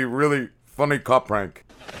 That would be really funny cop prank.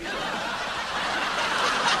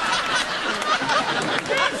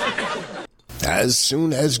 As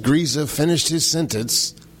soon as Greaser finished his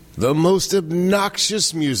sentence, the most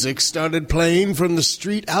obnoxious music started playing from the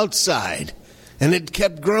street outside, and it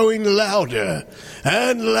kept growing louder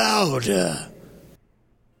and louder.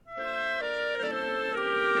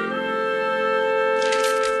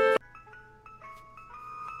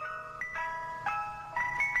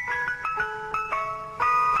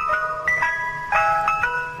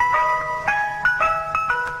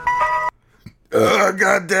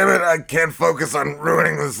 God damn it, I can't focus on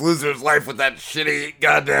ruining this loser's life with that shitty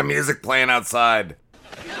goddamn music playing outside.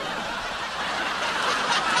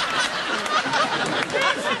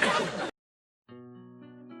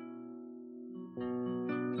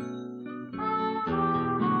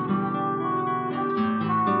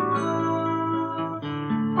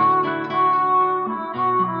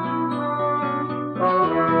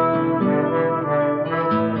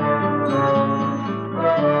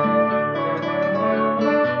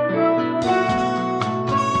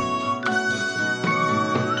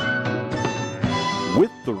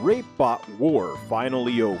 robot war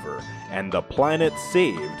finally over, and the planet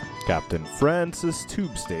saved, Captain Francis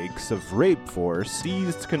Tubestakes of Rape Force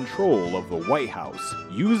seized control of the White House,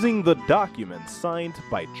 using the documents signed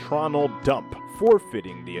by Tronald Dump,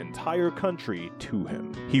 forfeiting the entire country to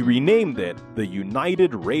him. He renamed it the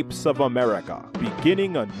United Rapes of America,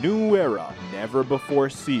 beginning a new era never before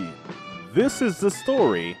seen. This is the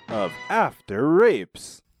story of After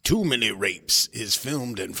Rapes. Too Many Rapes is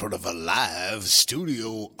filmed in front of a live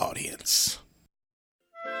studio audience.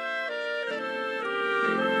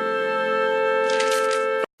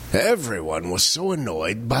 Everyone was so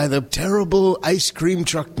annoyed by the terrible ice cream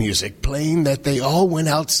truck music playing that they all went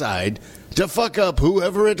outside to fuck up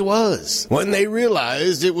whoever it was. When they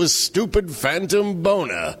realized it was stupid Phantom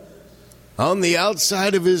Boner. On the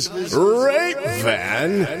outside of his rape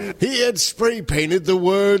van, he had spray painted the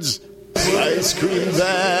words, "Ice Cream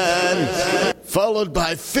Van," followed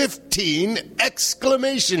by 15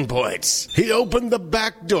 exclamation points. He opened the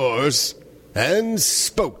back doors and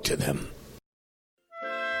spoke to them.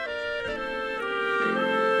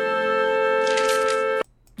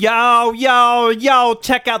 Yo,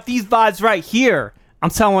 check out these vibes right here. I'm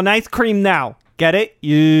selling ice cream now. Get it?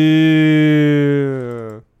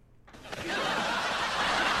 Yeah.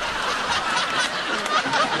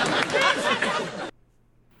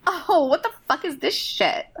 Oh, what the fuck is this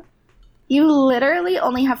shit? You literally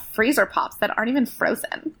only have freezer pops that aren't even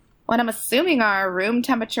frozen. What I'm assuming are room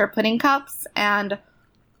temperature pudding cups and...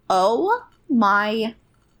 oh my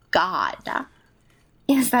god.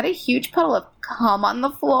 Is that a huge puddle of cum on the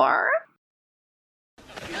floor?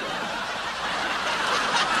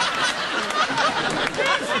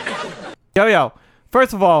 Yo,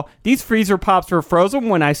 first of all, these freezer pops were frozen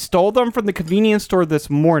when I stole them from the convenience store this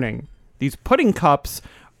morning. These pudding cups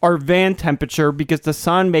are van temperature because the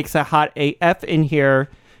sun makes it hot AF in here.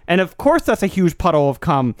 And of course that's a huge puddle of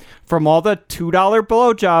cum from all the $2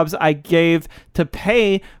 blowjobs I gave to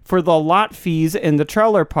pay for the lot fees in the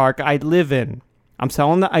trailer park I live in. I'm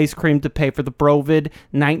selling the ice cream to pay for the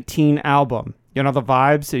Brovid-19 album. You know the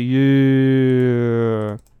vibes?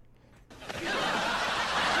 Yeah.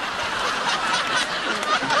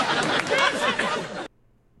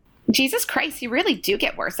 Jesus Christ, you really do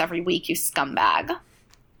get worse every week, you scumbag.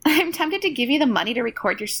 I'm tempted to give you the money to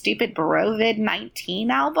record your stupid Brovid-19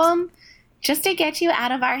 album just to get you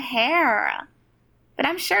out of our hair. But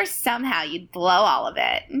I'm sure somehow you'd blow all of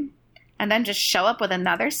it. And then just show up with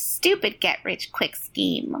another stupid get-rich-quick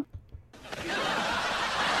scheme.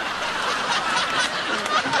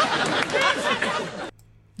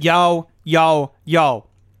 Yo.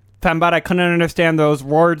 Fembot, I couldn't understand those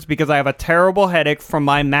words because I have a terrible headache from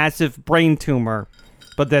my massive brain tumor.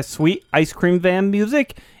 But this sweet ice cream van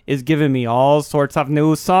music is giving me all sorts of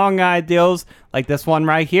new song ideas, like this one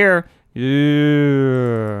right here.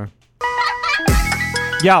 Yeah.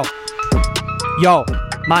 Yo,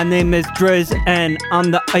 my name is Driz, and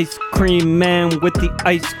I'm the ice cream man with the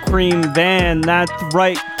ice cream van. That's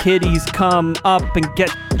right, kiddies, come up and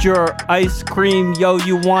get your ice cream. Yo,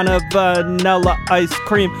 you want a vanilla ice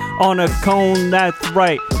cream on a cone? That's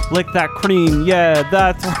right, lick that cream, yeah,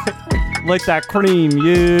 that's right. Lick that cream,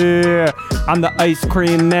 yeah. I'm the ice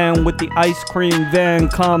cream man with the ice cream van.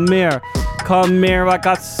 Come here, I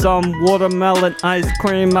got some watermelon ice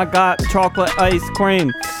cream. I got chocolate ice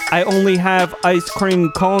cream. I only have ice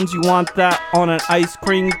cream cones. You want that on an ice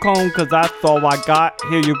cream cone? Cause that's all I got.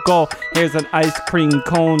 Here you go. Here's an ice cream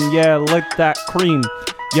cone. Yeah, lick that cream.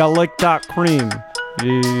 Yeah, lick that cream.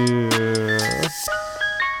 Yeah.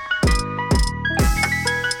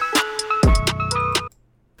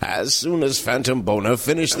 As soon as Phantom Boner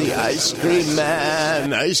finished the Ice Cream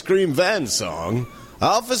Man, Ice Cream Van song,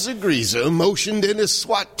 Officer Greaser motioned in his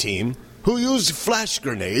SWAT team, who used flash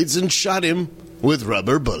grenades and shot him with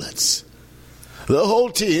rubber bullets. The whole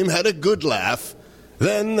team had a good laugh.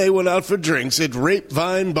 Then they went out for drinks at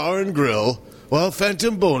Rapevine Bar and Grill, while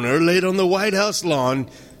Phantom Boner laid on the White House lawn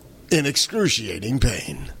in excruciating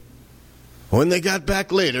pain. When they got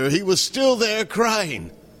back later, he was still there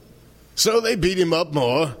crying. So they beat him up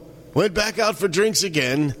more, went back out for drinks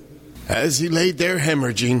again. As he laid there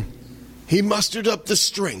hemorrhaging, he mustered up the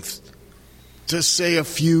strength to say a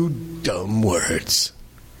few dumb words.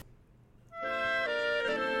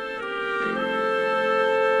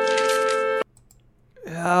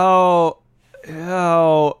 Yo.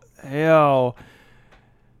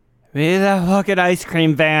 Maybe that fucking ice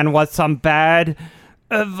cream van was some bad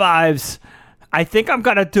vibes. I think I'm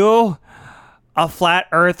gonna do a flat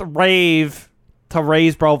earth rave to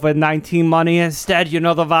raise Brovid-19 money instead. You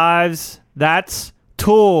know the vibes? That's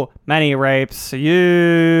too many rapes. Yeah.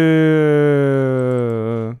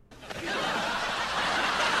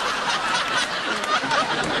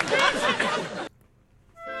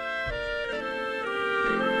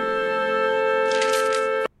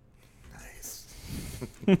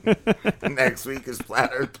 Next week is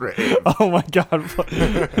Flat Earth Rave. Oh my God.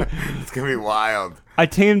 It's going to be wild. I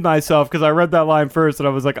tamed myself because I read that line first and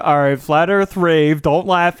I was like, all right, Flat Earth Rave, don't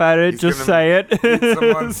laugh at it, just say it.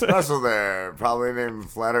 Someone special there, probably named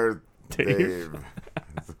Flat Earth Dave.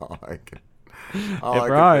 That's all I can. It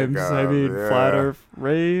rhymes. I mean, Flat Earth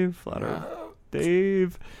Rave, Flat Earth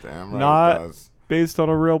Dave. Damn right not it does. Based on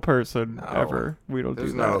a real person ever. We don't do that.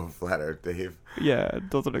 There's no Flat Earth Dave. Yeah, it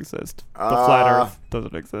doesn't exist. The Flat Earth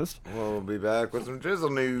doesn't exist. We'll be back with some drizzle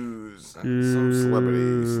news and some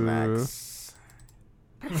celebrity snacks.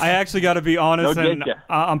 I actually got to be honest, and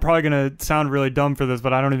I'm probably going to sound really dumb for this,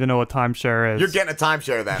 but I don't even know what timeshare is. You're getting a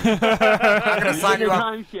timeshare then. I'm going to sign you up.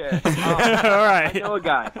 Timeshare. All right. I know a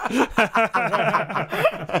guy.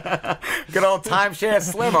 Good old timeshare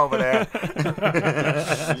Slim over there.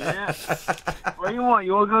 Yeah. What do you want?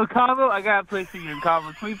 You want to go to Cabo? I got a place for you in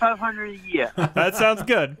Cabo. $2,500 a year. That sounds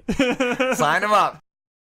good. Sign him up.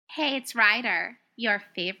 Hey, it's Ryder, your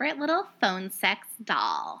favorite little phone sex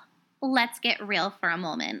doll. Let's get real for a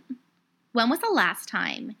moment. When was the last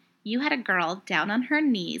time you had a girl down on her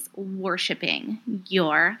knees worshiping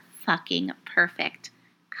your fucking perfect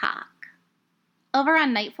cock? Over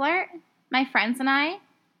on Night Flirt, my friends and I,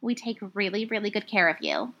 we take really, really good care of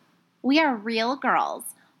you. We are real girls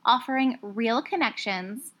offering real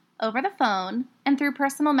connections over the phone and through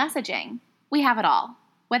personal messaging. We have it all.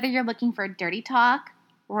 Whether you're looking for dirty talk,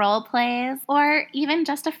 role plays, or even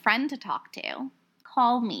just a friend to talk to,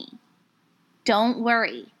 call me. Don't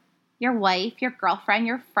worry. Your wife, your girlfriend,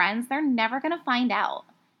 your friends, they're never going to find out.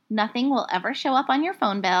 Nothing will ever show up on your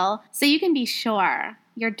phone bill, so you can be sure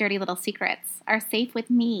your dirty little secrets are safe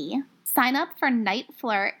with me. Sign up for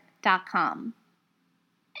nightflirt.com.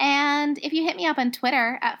 And if you hit me up on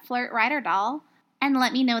Twitter at FlirtRiderDoll and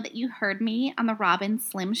let me know that you heard me on the Robin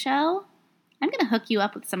Slim Show, I'm going to hook you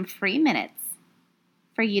up with some free minutes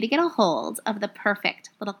for you to get a hold of the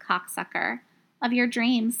perfect little cocksucker of your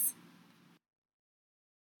dreams.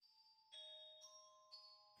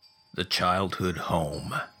 The childhood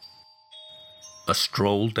home. A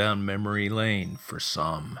stroll down memory lane for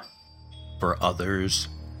some. For others,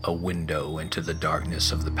 a window into the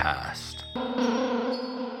darkness of the past.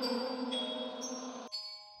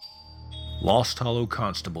 Lost Hollow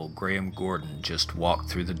Constable Graham Gordon just walked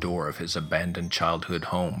through the door of his abandoned childhood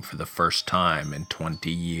home for the first time in 20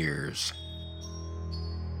 years.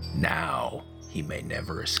 Now, he may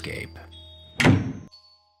never escape.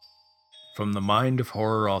 From the mind of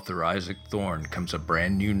horror author Isaac Thorne comes a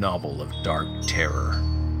brand new novel of dark terror.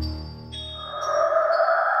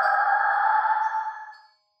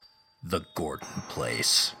 The Gordon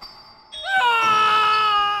Place.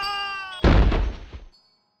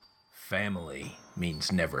 Family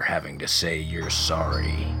means never having to say you're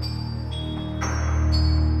sorry.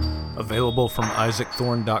 Available from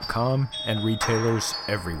isaacthorne.com and retailers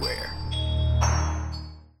everywhere.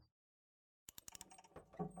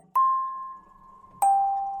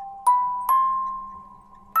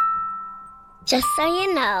 Just so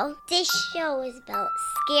you know, this show is about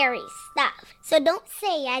scary stuff. So don't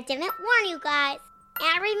say I didn't warn you guys.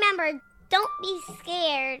 And remember, don't be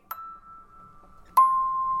scared.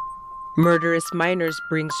 Murderous Minors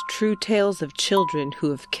brings true tales of children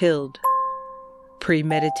who have killed.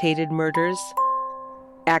 Premeditated murders,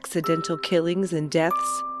 accidental killings and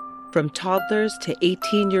deaths, from toddlers to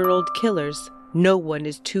 18-year-old killers, no one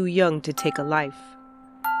is too young to take a life.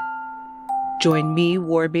 Join me,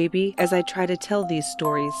 War Baby, as I try to tell these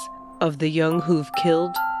stories of the young who've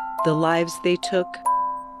killed, the lives they took,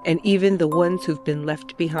 and even the ones who've been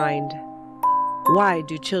left behind. Why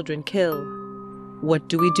do children kill? What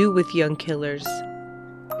do we do with young killers?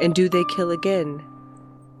 And do they kill again?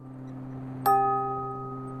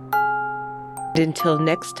 And until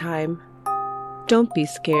next time, don't be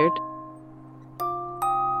scared.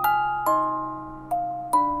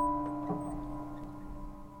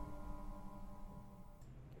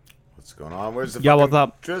 What's going on? Where's the Yo, what's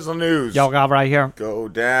up? Drizzle news? Yo, got right here. Go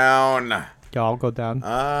down. Yo, I'll go down.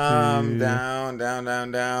 Down.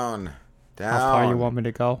 How far you want me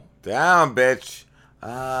to go? Down, bitch.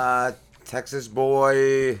 Texas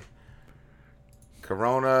boy,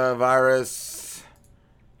 coronavirus,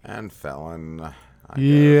 and felon.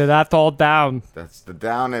 Yeah, that's all down. That's the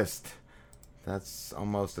downest. That's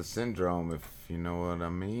almost a syndrome, if you know what I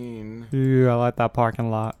mean. Yeah, I like that parking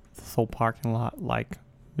lot. This whole parking lot, like,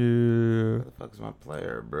 yeah. Where the fuck's my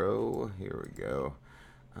player, bro? Here we go.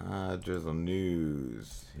 Drizzle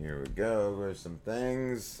news. Here we go. Where's some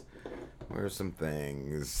things?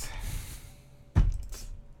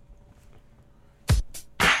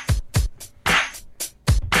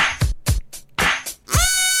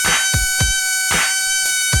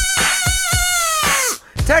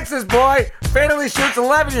 Texas boy fatally shoots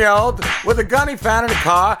 11-year-old with a gun he found in a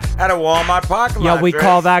car at a Walmart parking lot. Yeah, we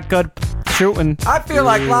call that good shooting. I feel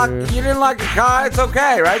like you didn't lock your car, it's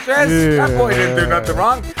okay, right, Triz? That boy didn't do nothing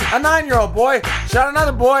wrong. A 9-year-old boy shot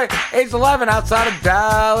another boy, age 11, outside of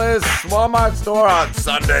Dallas Walmart store on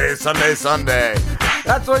Sunday.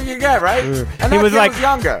 That's what you get, right? And that kid was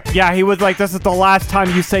younger. Yeah, he was like, this is the last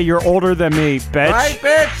time you say you're older than me, bitch. Right,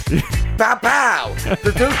 bitch? Pow, pow.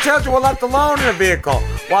 The two children were left alone in a vehicle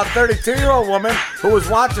while a 32-year-old woman who was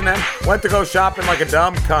watching them went to go shopping like a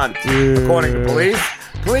dumb cunt. According to police,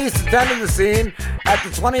 police attended the scene at the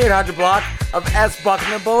 2800 block of S.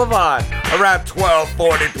 Buckner Boulevard around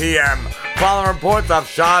 12:40 p.m. Following reports of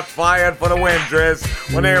shots fired for the win, Driz.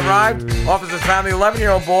 When they arrived, officers found the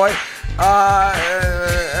 11-year-old boy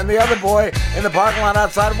and the other boy in the parking lot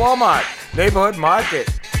outside Walmart Neighborhood Market.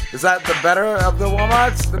 Is that the better of the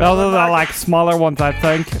Walmarts? Those are like smaller ones, I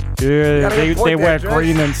think. Yeah, they wear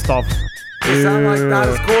green and stuff. They sound like not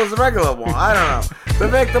as cool as the regular one. I don't know. The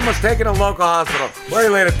victim was taken to a local hospital where he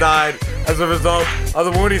later died as a result of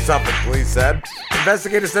the wound he suffered, police said.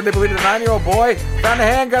 Investigators said they believe the 9-year-old boy found a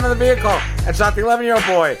handgun in the vehicle and shot the 11-year-old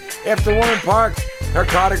boy after the woman parked her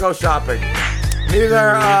car to go shopping. Neither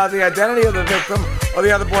the identity of the victim or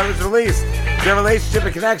the other boy was released. Their relationship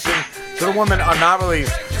and connection to the woman are not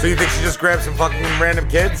released. So you think she just grabbed some fucking random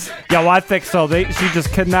kids? Yeah, well, I think so. She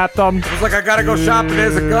just kidnapped them. It was like, I gotta go shopping.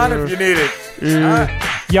 There's a gun if you need it.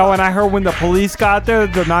 Yo, and I heard when the police got there,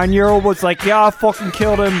 the 9-year-old was like, yeah, I fucking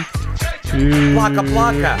killed him. Plaka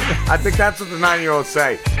plaka. I think that's what the 9-year-olds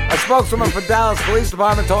say. A spokeswoman for Dallas Police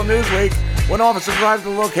Department told Newsweek when officers arrived at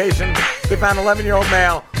the location, they found an 11-year-old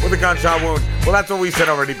male with a gunshot wound. Well, that's what we said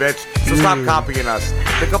already, bitch. So stop copying us.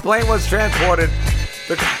 The complaint was transported.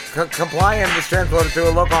 The complainant was transported to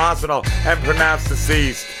a local hospital and pronounced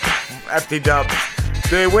deceased. FT dubs.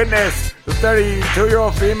 The witness, the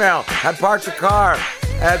 32-year-old female, had parked the car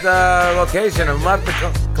at the location and left the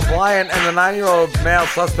compliant and the 9-year-old male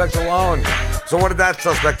suspect alone. So what did that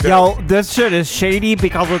suspect do? Yo, this shit is shady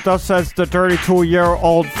because it just says the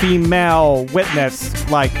 32-year-old female witness.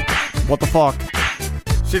 Like, what the fuck?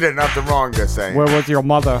 She did nothing wrong, just saying. Where was your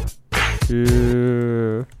mother?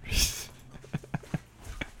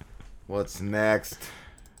 What's next?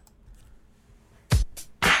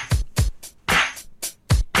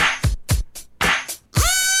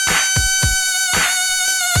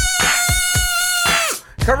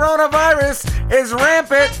 Coronavirus is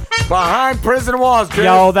rampant behind prison walls, Driz.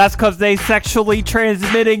 Yo, that's because they sexually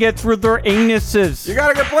transmitting it through their anuses. You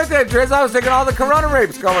got a good point there, Driz. I was thinking all the corona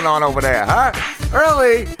rapes going on over there, huh?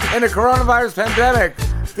 Early in the coronavirus pandemic,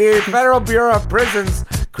 the Federal Bureau of Prisons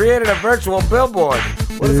created a virtual billboard.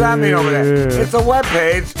 What does that mean over there? It's a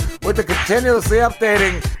webpage with a continuously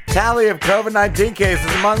updating tally of COVID-19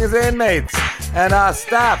 cases among his inmates and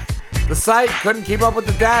staff. The site couldn't keep up with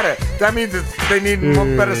the data. That means they need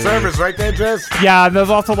better service, right there, Jess? Yeah, and there's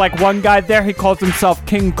also like one guy there, he calls himself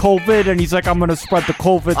King COVID, and he's like, I'm going to spread the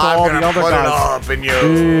COVID to all the other guys.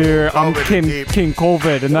 I'm King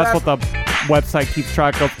COVID, and that's what the website keeps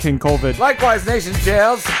track of, King COVID. Likewise, nation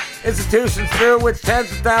jails, institutions through which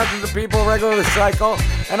tens of thousands of people regularly cycle,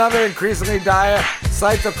 and other increasingly dire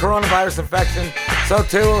sites of coronavirus infection. So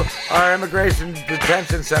too are immigration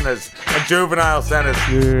detention centers and juvenile centers.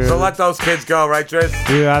 Yeah. So let those kids go, right, Tris?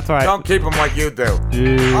 Yeah, that's right. Don't keep them like you do.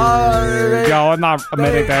 Yeah. Yo, I'm not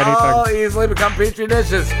admitting to anything. All easily become petri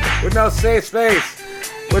dishes with no safe space,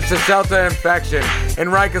 which to shelter infection. In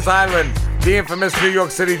Rikers Island, the infamous New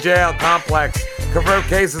York City jail complex, confirmed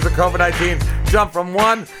cases of COVID-19 jumped from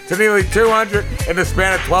 1 to nearly 200 in the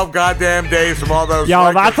span of 12 goddamn days from all those. Yo,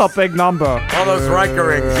 Rikers. That's a big number. All those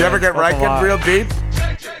Rikerings. You ever get Riken real deep?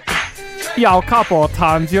 Yeah, a couple of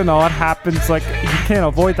times. You know, it happens. Like, you can't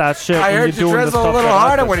avoid that shit. I heard you drizzle a little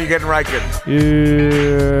harder when you get Riken.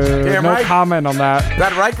 Yeah. No right. Comment on that.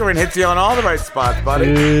 That Rikerin hits you on all the right spots, buddy.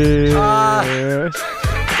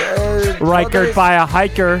 Rikered by a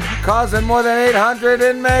hiker. Causing more than 800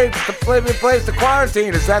 inmates to be placed to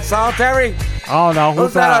quarantine. Is that solitary? Oh, no.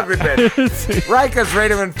 Who's that ugly bitch? Riker's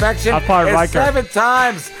rate of infection is 7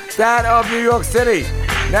 times that of New York City.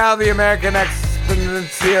 Now the American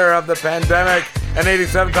exponential of the pandemic and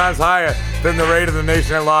 87 times higher than the rate of the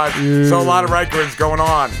nation at large. So a lot of Rikerins going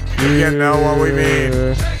on. You know what we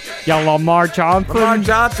mean. Yeah, Lamar Johnson. Lamar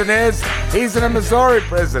Johnson he's in a Missouri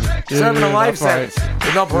prison, serving a life sentence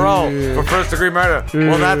with no parole for first-degree murder.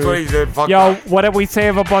 Well, that's what he did. Yo, what if we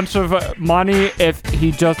save a bunch of money if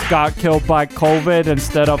he just got killed by COVID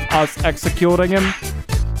instead of us executing him?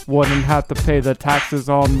 Wouldn't have to pay the taxes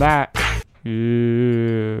on that.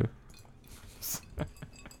 Yeah.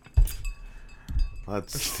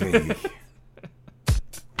 Let's see.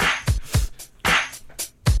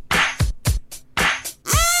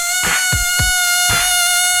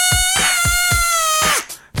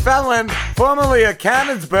 woman, formerly of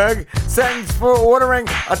Cannonsburg, sentenced for ordering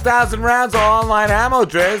 1,000 rounds of online ammo,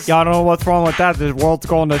 Driz. Yeah, I don't know what's wrong with that. This world's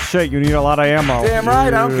going to shit. You need a lot of ammo. Damn right,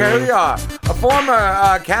 I don't care who you are. A former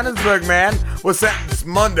Cannonsburg man was sentenced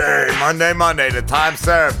Monday to time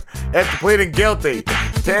served after pleading guilty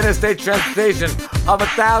to interstate transportation of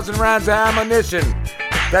 1,000 rounds of ammunition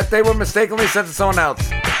that they were mistakenly sent to someone else.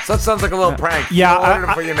 So that sounds like a little prank.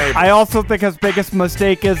 Yeah, for your neighbor. I also think his biggest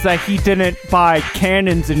mistake is that he didn't buy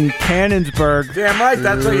cannons in Cannonsburg. Damn right,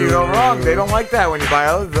 that's where you go wrong. They don't like that when you buy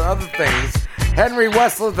other things. Henry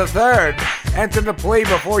Wessler III entered a plea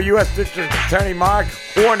before U.S. District Attorney Mark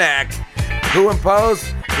Hornack, who imposed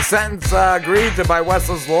the sentence agreed to by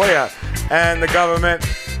Wessler's lawyer and the government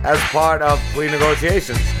as part of plea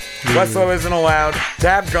negotiations. Wessler isn't allowed to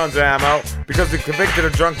have guns and ammo because he's convicted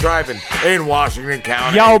of drunk driving in Washington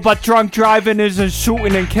County. Yo, but drunk driving isn't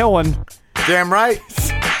shooting and killing. Damn right.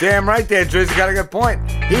 Damn right there, Driz. You got a good point.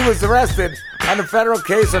 He was arrested on a federal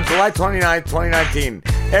case on July 29, 2019,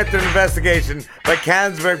 after an investigation by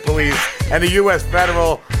Cannonsburg Police and the U.S.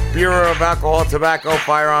 Federal Bureau of Alcohol, Tobacco,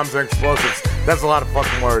 Firearms, and Explosives. That's a lot of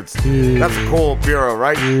fucking words. That's a cool bureau,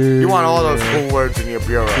 right? You want all those cool words in your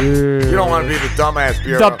bureau. You don't want to be the dumbass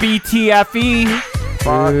bureau. The BTFE.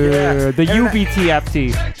 Fuck yeah. The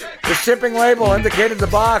UBTFT. The shipping label indicated the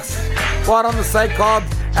box bought on the site called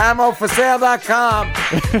ammoforsale.com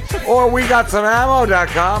or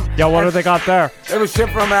wegotsomammo.com. Yeah, what do they got there? It was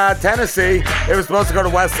shipped from Tennessee. It was supposed to go to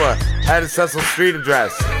Wessler at his Cecil Street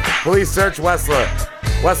address. Police searched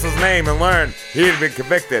Wessler's name and learned he had been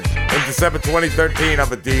convicted in December 2013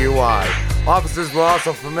 of a DUI. Officers were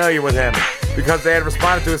also familiar with him because they had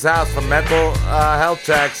responded to his house for mental health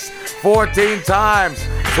checks 14 times.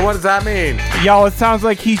 So what does that mean? Yo, it sounds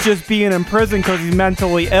like he's just being in prison because he's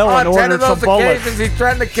mentally ill and on 10 ordered of those some bullets. occasions, he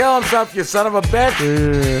threatened to kill himself, you son of a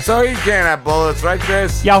bitch. So he can't have bullets, right,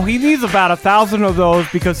 Chris? Yo, he needs about 1,000 of those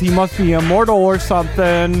because he must be immortal or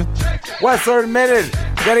something. Wessler admitted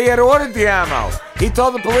that he had ordered the ammo. He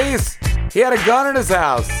told the police he had a gun in his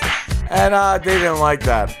house. And they didn't like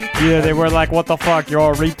that. Yeah, they were like, what the fuck? You're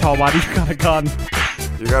all retard. Why do you got a gun?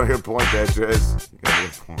 You got a good point there, Driz. You got a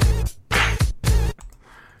good point.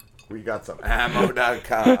 We got some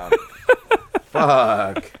ammo.com.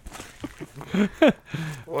 Fuck.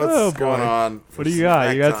 What's going on? What do you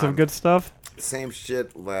got? You got some good stuff? Same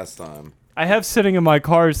shit last time. I have sitting in my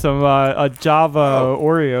car some Java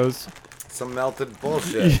Oreos. Some melted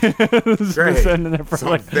bullshit. Yeah, Great. Sitting in there for some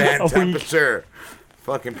like van a week. temperature.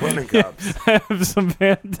 Fucking pudding cups. I have some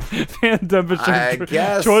van temperature I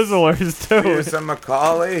guess. Twizzlers too. Here's some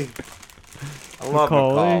Macaulay. I love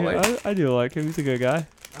Macaulay. I do like him. He's a good guy.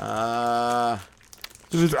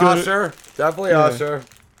 Usher. Definitely Usher.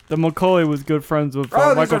 The Macaulay was good friends with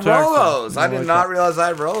Michael Michael these Jackson. are Rolos. I did not realize I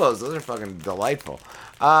had Rolos. Those are fucking delightful.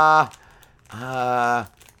 A lot of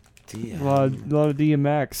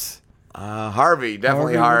DMX. Harvey.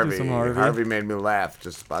 Definitely Harvey. Harvey. Harvey made me laugh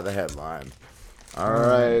just by the headline. All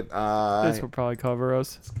right. This will probably cover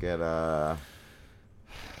us. Let's get a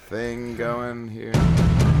thing going here.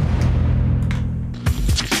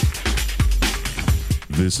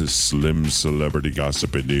 This is Slim Celebrity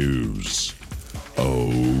Gossip and News.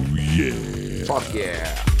 Oh, yeah. Fuck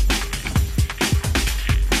yeah.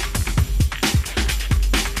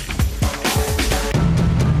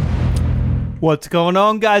 What's going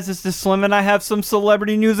on, guys? This is Slim, and I have some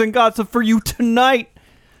celebrity news and gossip for you tonight.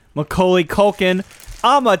 Macaulay Culkin,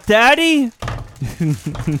 I'm a daddy.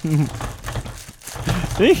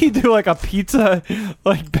 Didn't he do like a pizza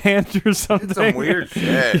band or something? It's some weird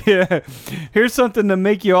shit. Yeah. Here's something to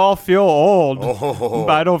make you all feel old. Oh.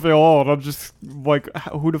 But I don't feel old. I'm just like,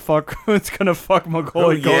 who the fuck is gonna fuck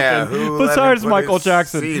Macaulay Culkin? Yeah, besides Michael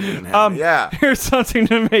Jackson. Yeah. Here's something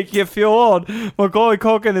to make you feel old. Macaulay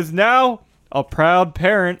Culkin is now a proud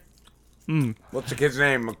parent. What's the kid's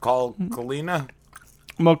name? Kalina?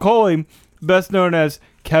 Macaulay, best known as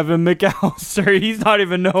Kevin McAllister. He's not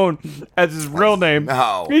even known as his real name.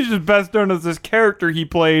 No. He's just best known as this character he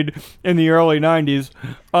played in the early 90s.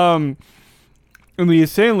 In the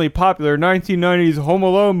insanely popular 1990s Home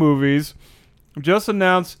Alone movies, just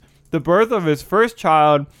announced the birth of his first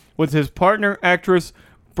child with his partner actress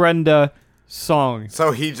Brenda Song.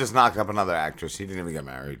 So he just knocked up another actress. He didn't even get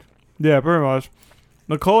married. Yeah, pretty much.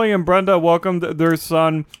 Macaulay and Brenda welcomed their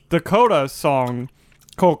son Dakota Song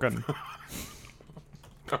Culkin.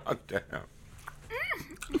 God damn.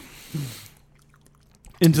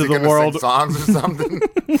 Into the world. Sing songs or something?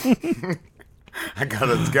 I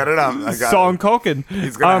gotta get it up. Song Culkin.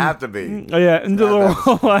 He's gonna have to be. Yeah, into the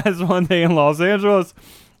world last Monday in Los Angeles.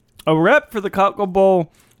 A rep for the Cotton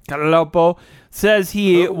Bowl says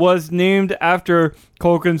he was named after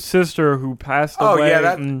Culkin's sister who passed away. Oh,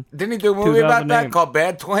 yeah. Didn't he do a movie about that called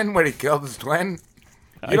Bad Twin where he killed his twin?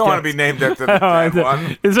 You don't want to be named after the bad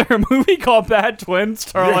one. Is there a movie called Bad Twin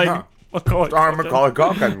starring Macaulay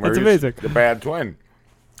Culkin? That's amazing. The bad twin.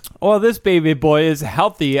 Well, this baby boy is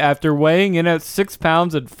healthy after weighing in at 6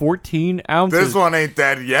 pounds and 14 ounces. This one ain't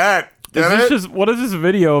dead yet. What is this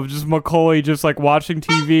video of just Macaulay just like watching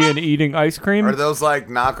TV and eating ice cream? Are those like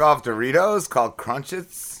knockoff Doritos called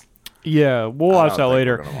Crunchits? Yeah, we'll watch that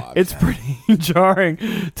later. It's pretty jarring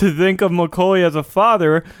to think of Macaulay as a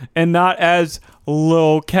father and not as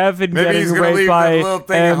little Kevin Maybe getting he's gonna raised leave by that little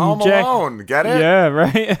thing at home MJ. alone. Get it? Yeah,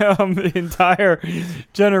 right. Entire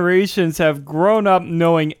generations have grown up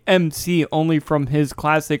knowing MC only from his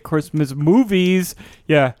classic Christmas movies.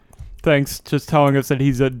 Yeah. Thanks, just telling us that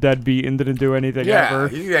he's a deadbeat and didn't do anything ever,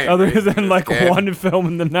 he ain't other raising than his like kid. one film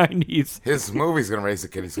in the 90s. His movie's gonna raise the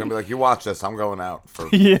kid. He's gonna be like, "You watch this. I'm going out for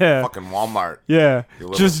fucking Walmart." Yeah,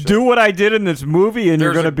 just do what I did in this movie, and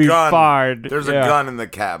you're gonna be fired. There's a gun in the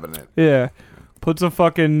cabinet. Yeah, put some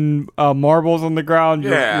fucking marbles on the ground.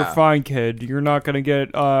 You're Yeah. fine, kid. You're not gonna get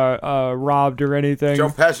robbed or anything. Joe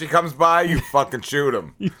Pesci comes by, you fucking shoot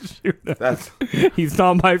him. You shoot him. He's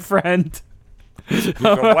not my friend. He's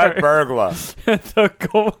a wet burglar.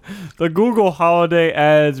 The Google holiday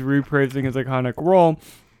ads reprising his iconic role.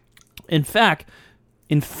 In fact,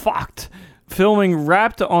 filming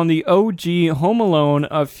wrapped on the OG Home Alone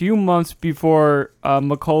a few months before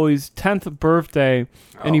Macaulay's 10th birthday,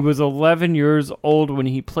 and he was 11 years old when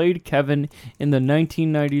he played Kevin in the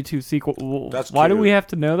 1992 sequel. Why do we have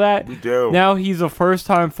to know that? We do. Now he's a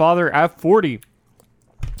first-time father at 40.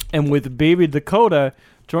 And with baby Dakota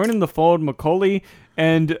joining the fold, Macaulay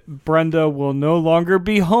and Brenda will no longer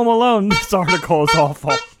be home alone. This article is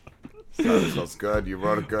awful. That's good. You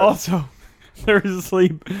wrote it good. Also, their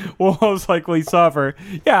sleep will most likely suffer.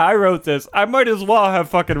 Yeah, I wrote this. I might as well have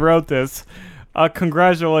fucking wrote this.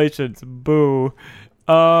 Congratulations. Boo.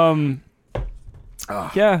 Yeah,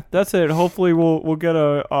 that's it. Hopefully we'll get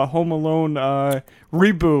a Home Alone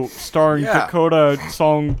reboot starring Dakota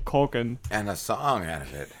Song Culkin. And a song out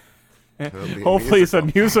of it. Hopefully it's a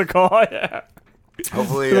musical. Yeah.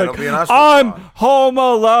 Hopefully Like, it'll be an Usher I'm song. home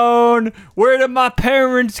alone. Where did my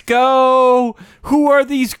parents go? Who are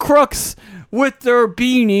these crooks with their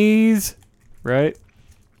beanies? Right?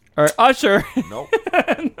 All right, Usher. Nope.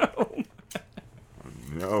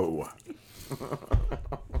 No.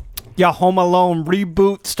 Yeah, Home Alone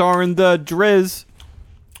reboot starring the Driz.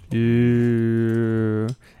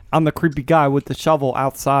 Yeah. I'm the creepy guy with the shovel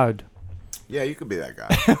outside. Yeah, you could be that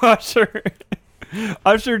guy.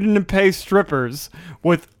 Usher didn't pay strippers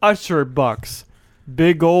with Usher bucks.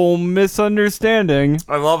 Big ol' misunderstanding.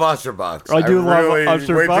 I love Usher bucks. I do love really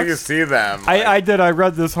Usher wait bucks. till you see them. I did. I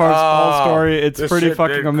read this whole story. It's this pretty shit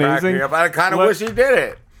fucking did crack amazing. me up. I kind of wish he did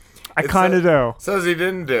it. I kind of do. Says he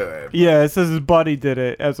didn't do it. Yeah, it says his buddy did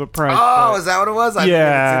it as a prank. Oh, but- is that what it was? I didn't even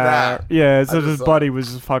see that. Yeah, it I says just his saw- buddy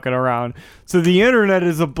was just fucking around. So the internet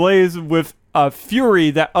is ablaze with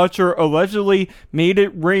fury that Usher allegedly made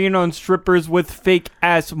it rain on strippers with fake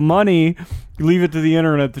ass money. You leave it to the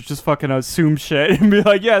internet to just fucking assume shit and be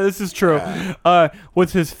like, yeah, this is true.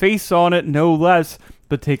 With his face on it, no less.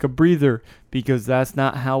 But take a breather, because that's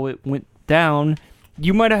not how it went down.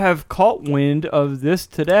 You might have caught wind of this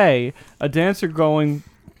today. A dancer going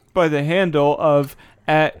by the handle of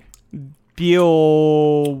at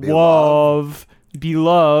Beloved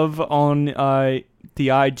on the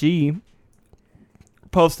IG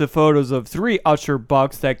posted photos of 3 Usher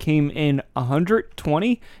bucks that came in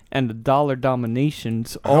 $120 and $1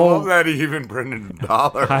 dominations. I love that he even printed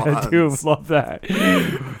 $1. I do love that.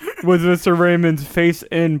 With Mr. Raymond's face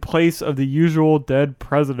in place of the usual dead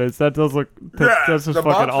presidents. That does look. That's just the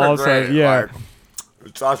fucking bucks are awesome. great. Yeah. Like,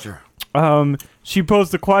 it's Usher. She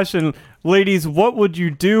posed the question, ladies, what would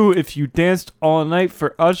you do if you danced all night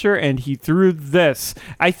for Usher and he threw this?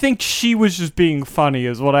 I think she was just being funny,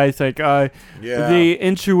 is what I think. The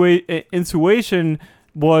intuition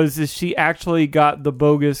was is she actually got the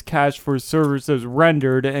bogus cash for services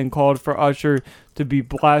rendered and called for Usher to be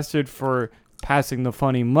blasted for passing the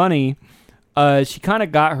funny money. She kind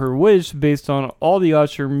of got her wish based on all the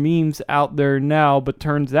Usher memes out there now, but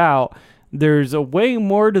turns out there's a way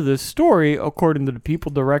more to the story according to the people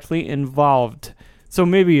directly involved. So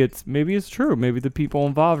maybe it's true. Maybe the people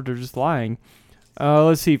involved are just lying.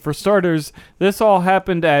 Let's see. For starters, this all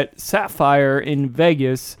happened at Sapphire in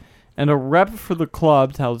Vegas, and a rep for the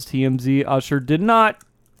club tells TMZ Usher did not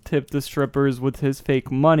tip the strippers with his fake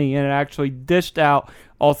money and actually dished out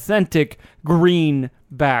authentic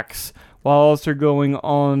greenbacks, while also going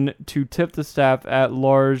on to tip the staff at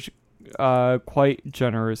large quite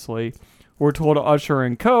generously. We're told Usher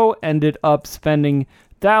and co. ended up spending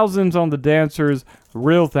thousands on the dancers,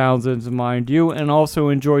 real thousands, mind you, and also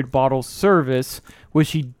enjoyed bottle service,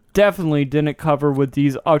 which he definitely didn't cover with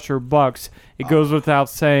these Usher bucks. It goes without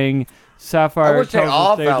saying. Sapphire tells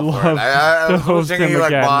us they'd love to host him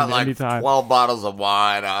again anytime. 12 bottles of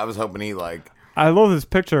wine. I was hoping he like... I love this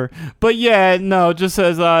picture. But yeah, no, it just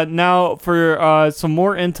says now for some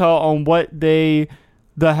more intel on what the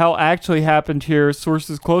hell actually happened here.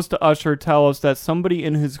 Sources close to Usher tell us that somebody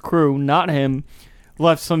in his crew, not him,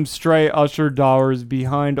 left some stray Usher dollars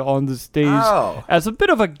behind on the stage as a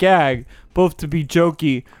bit of a gag, both to be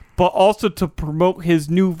jokey, but also to promote his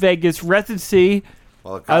new Vegas residency.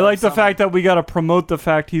 Well, I like the fact that we got to promote the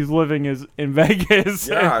fact he's living in Vegas.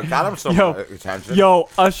 Yeah, got him some attention. Yo,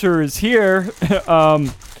 Usher is here.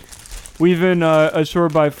 We've been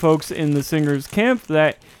assured by folks in the singer's camp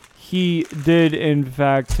that he did, in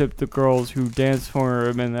fact, tip the girls who danced for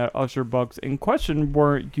him, and that Usher bucks in question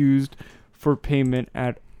weren't used for payment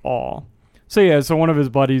at all. So yeah, so one of his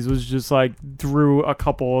buddies was just like drew a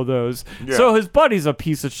couple of those. Yeah. So his buddy's a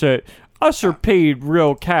piece of shit. Usher paid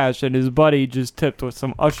real cash, and his buddy just tipped with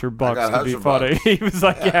some Usher bucks to be funny. He was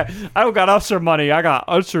like, yeah, I don't got Usher money. I got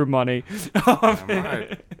Usher money.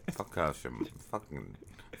 Right. Fuck Usher.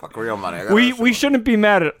 Fuck real money. We shouldn't be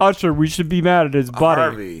mad at Usher. We should be mad at his buddy.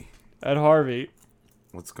 Harvey. At Harvey.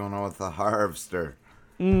 What's going on with the Harvester?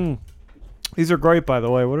 These are great, by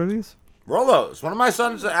the way. What are these? Rolos. One of my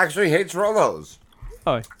sons actually hates Rolos.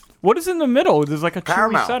 Oh, what is in the middle? There's like a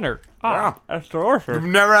caramel chewy center. Yeah. That's delicious. You've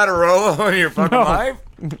never had a Rolo in your fucking life?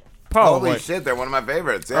 Probably. Holy shit, they're one of my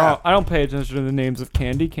favorites. Yeah. I don't pay attention to the names of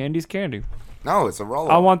candy. Candy's candy. No, it's a Rolo.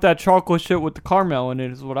 I want that chocolate shit with the caramel in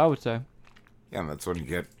it, is what I would say. Yeah, and that's when you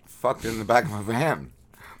get fucked in the back of a van.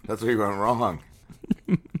 That's where you went wrong.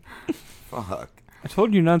 Fuck. I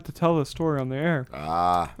told you not to tell the story on the air.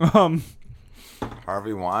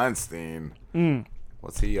 Harvey Weinstein.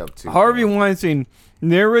 What's he up to? Harvey Weinstein,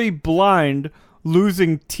 nearly blind,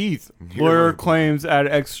 losing teeth. Lawyer claims at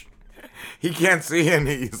he can't see and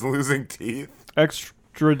he's losing teeth.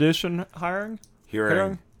 Extradition hiring?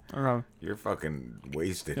 Hearing. You're fucking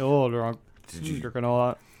wasted. You're a little drunk. Did you drinking a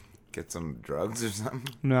lot? Get some drugs or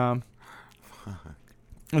something? No.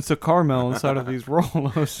 It's a caramel inside of these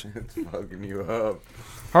Rolos. It's fucking you up.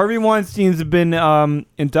 Harvey Weinstein's been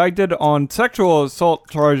indicted on sexual assault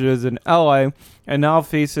charges in L.A. and now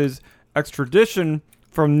faces extradition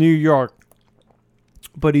from New York.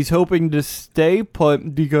 But he's hoping to stay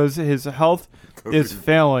put because his health is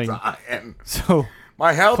failing. Dying. So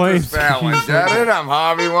my health is failing. Get it? I'm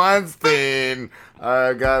Harvey Weinstein.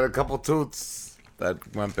 I got a couple toots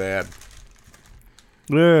that went bad.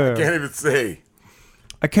 Yeah. I can't even see.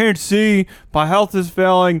 I can't see. My health is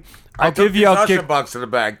failing. I'll give you a bucks in the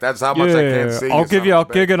bank. That's how much I can't see. I'll give you a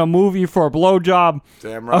gig in a movie for a blowjob.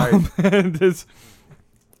 Damn right.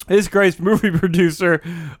 This great movie producer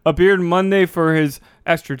appeared Monday for his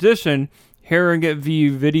extradition, hearing it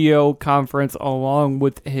via video conference along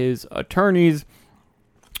with his attorneys,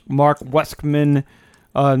 Mark Westman,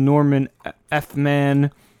 Norman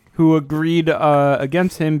F-Man, who agreed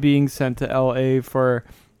against him being sent to L.A. for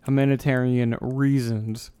humanitarian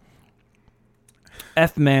reasons.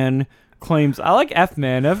 F-Man claims... I like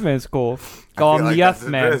F-Man. F-Man's cool. Call him the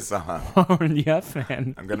F-Man. The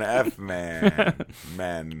F-Man. I'm going to F-Man.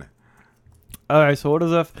 Men. Alright, so what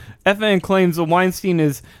does F-Man claims that Weinstein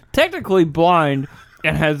is technically blind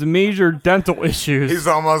and has major dental issues. He's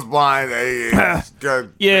almost blind. He's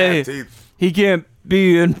got bad teeth. He can't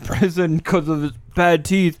be in prison because of his bad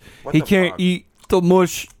teeth. He can't eat the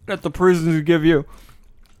mush that the prisons give you.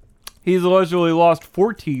 He's allegedly lost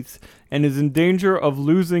 4 teeth and is in danger of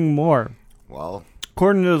losing more. Well,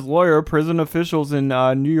 according to his lawyer, prison officials in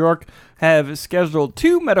New York have scheduled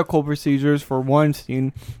 2 medical procedures for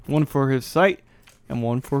Weinstein, one for his sight and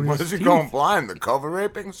one for his teeth. What is he going blind? The cover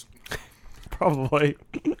rapings? Probably.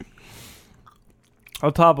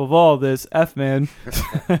 On top of all this, F-Man,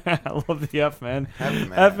 I love the F-Man.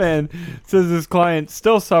 F-Man says his client's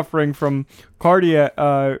still suffering from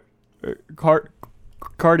cardiac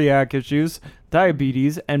issues,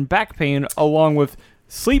 diabetes, and back pain, along with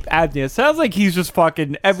sleep apnea. Sounds like he's just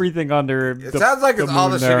fucking everything under It sounds like it's all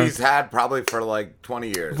the shit he's had probably for like 20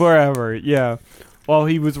 years. Forever, yeah. While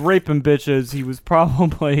he was raping bitches, he was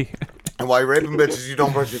probably... And while you're raping bitches, you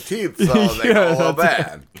don't brush your teeth, so they go all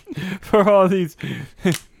bad. For all these...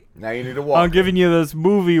 Now you need to walk. I'm giving you this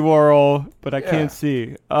movie whirl, but I can't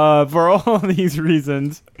see. For all these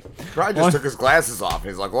reasons. Probably just took his glasses off.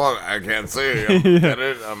 He's like, look, I can't see. Get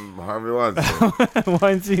it? I'm Harvey Weinstein.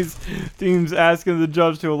 Weinstein's team's asking the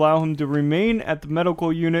judge to allow him to remain at the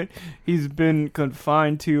medical unit he's been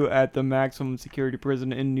confined to at the maximum security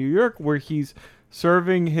prison in New York, where he's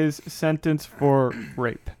serving his sentence for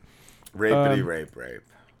rape. Rape.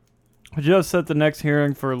 Just set the next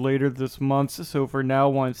hearing for later this month, so for now,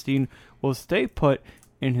 Weinstein will stay put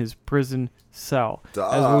in his prison cell.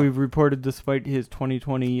 As we've reported, despite his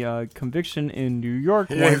 2020 conviction in New York,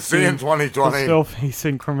 Weinstein is still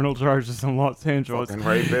facing criminal charges in Los Angeles. Fucking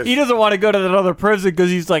rapist. He doesn't want to go to that other prison because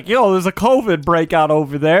he's like, yo, there's a COVID breakout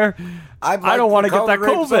over there. I don't want to get that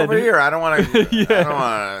COVID over here. I don't want to. I don't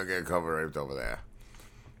want to get COVID raped over there.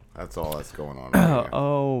 That's all that's going on. Right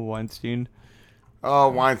Oh, Weinstein. Oh,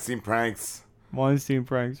 Weinstein pranks. What is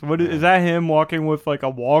that? Him walking with like a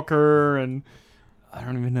walker and I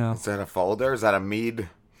don't even know. Is that a folder? Is that a mead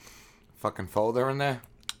fucking folder in there?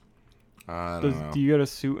 I don't know. Do you get a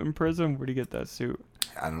suit in prison? Where do you get that suit?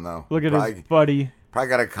 I don't know. Look at his buddy. Probably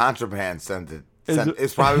got a contraband sent it.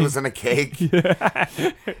 It probably was in a cake. Yeah.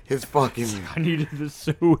 His fucking. I needed the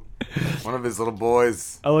suit. One of his little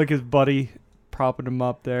boys. I like his buddy propping him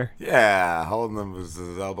up there. Yeah, holding him with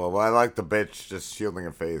his elbow. Well, I like the bitch just shielding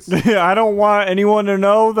her face. I don't want anyone to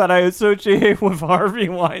know that I associate with Harvey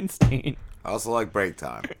Weinstein. I also like break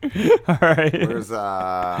time. All right. Where's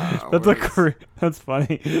that's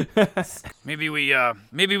funny. Maybe we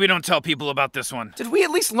don't tell people about this one. Did we at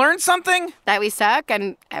least learn something? That we suck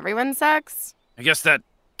and everyone sucks? I guess that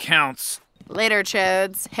counts. Later,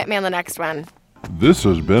 chodes. Hit me on the next one. This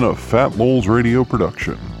has been a Fat Moles Radio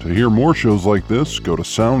production. To hear more shows like this, go to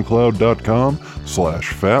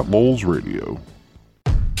soundcloud.com/fatmolesradio.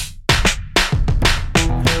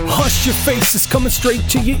 Hush Your Face is coming straight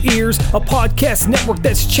to your ears. A podcast network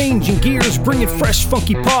that's changing gears, bringing fresh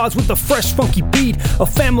funky pods with a fresh funky beat. A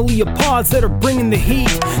family of pods that are bringing the heat.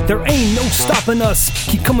 There ain't no stopping us.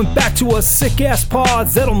 Keep coming back to us, sick ass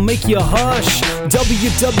pods that'll make you hush.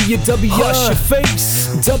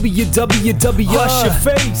 www.hushyourface.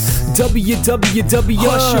 www.hushyourface.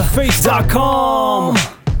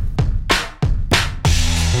 www.hushyourface.com.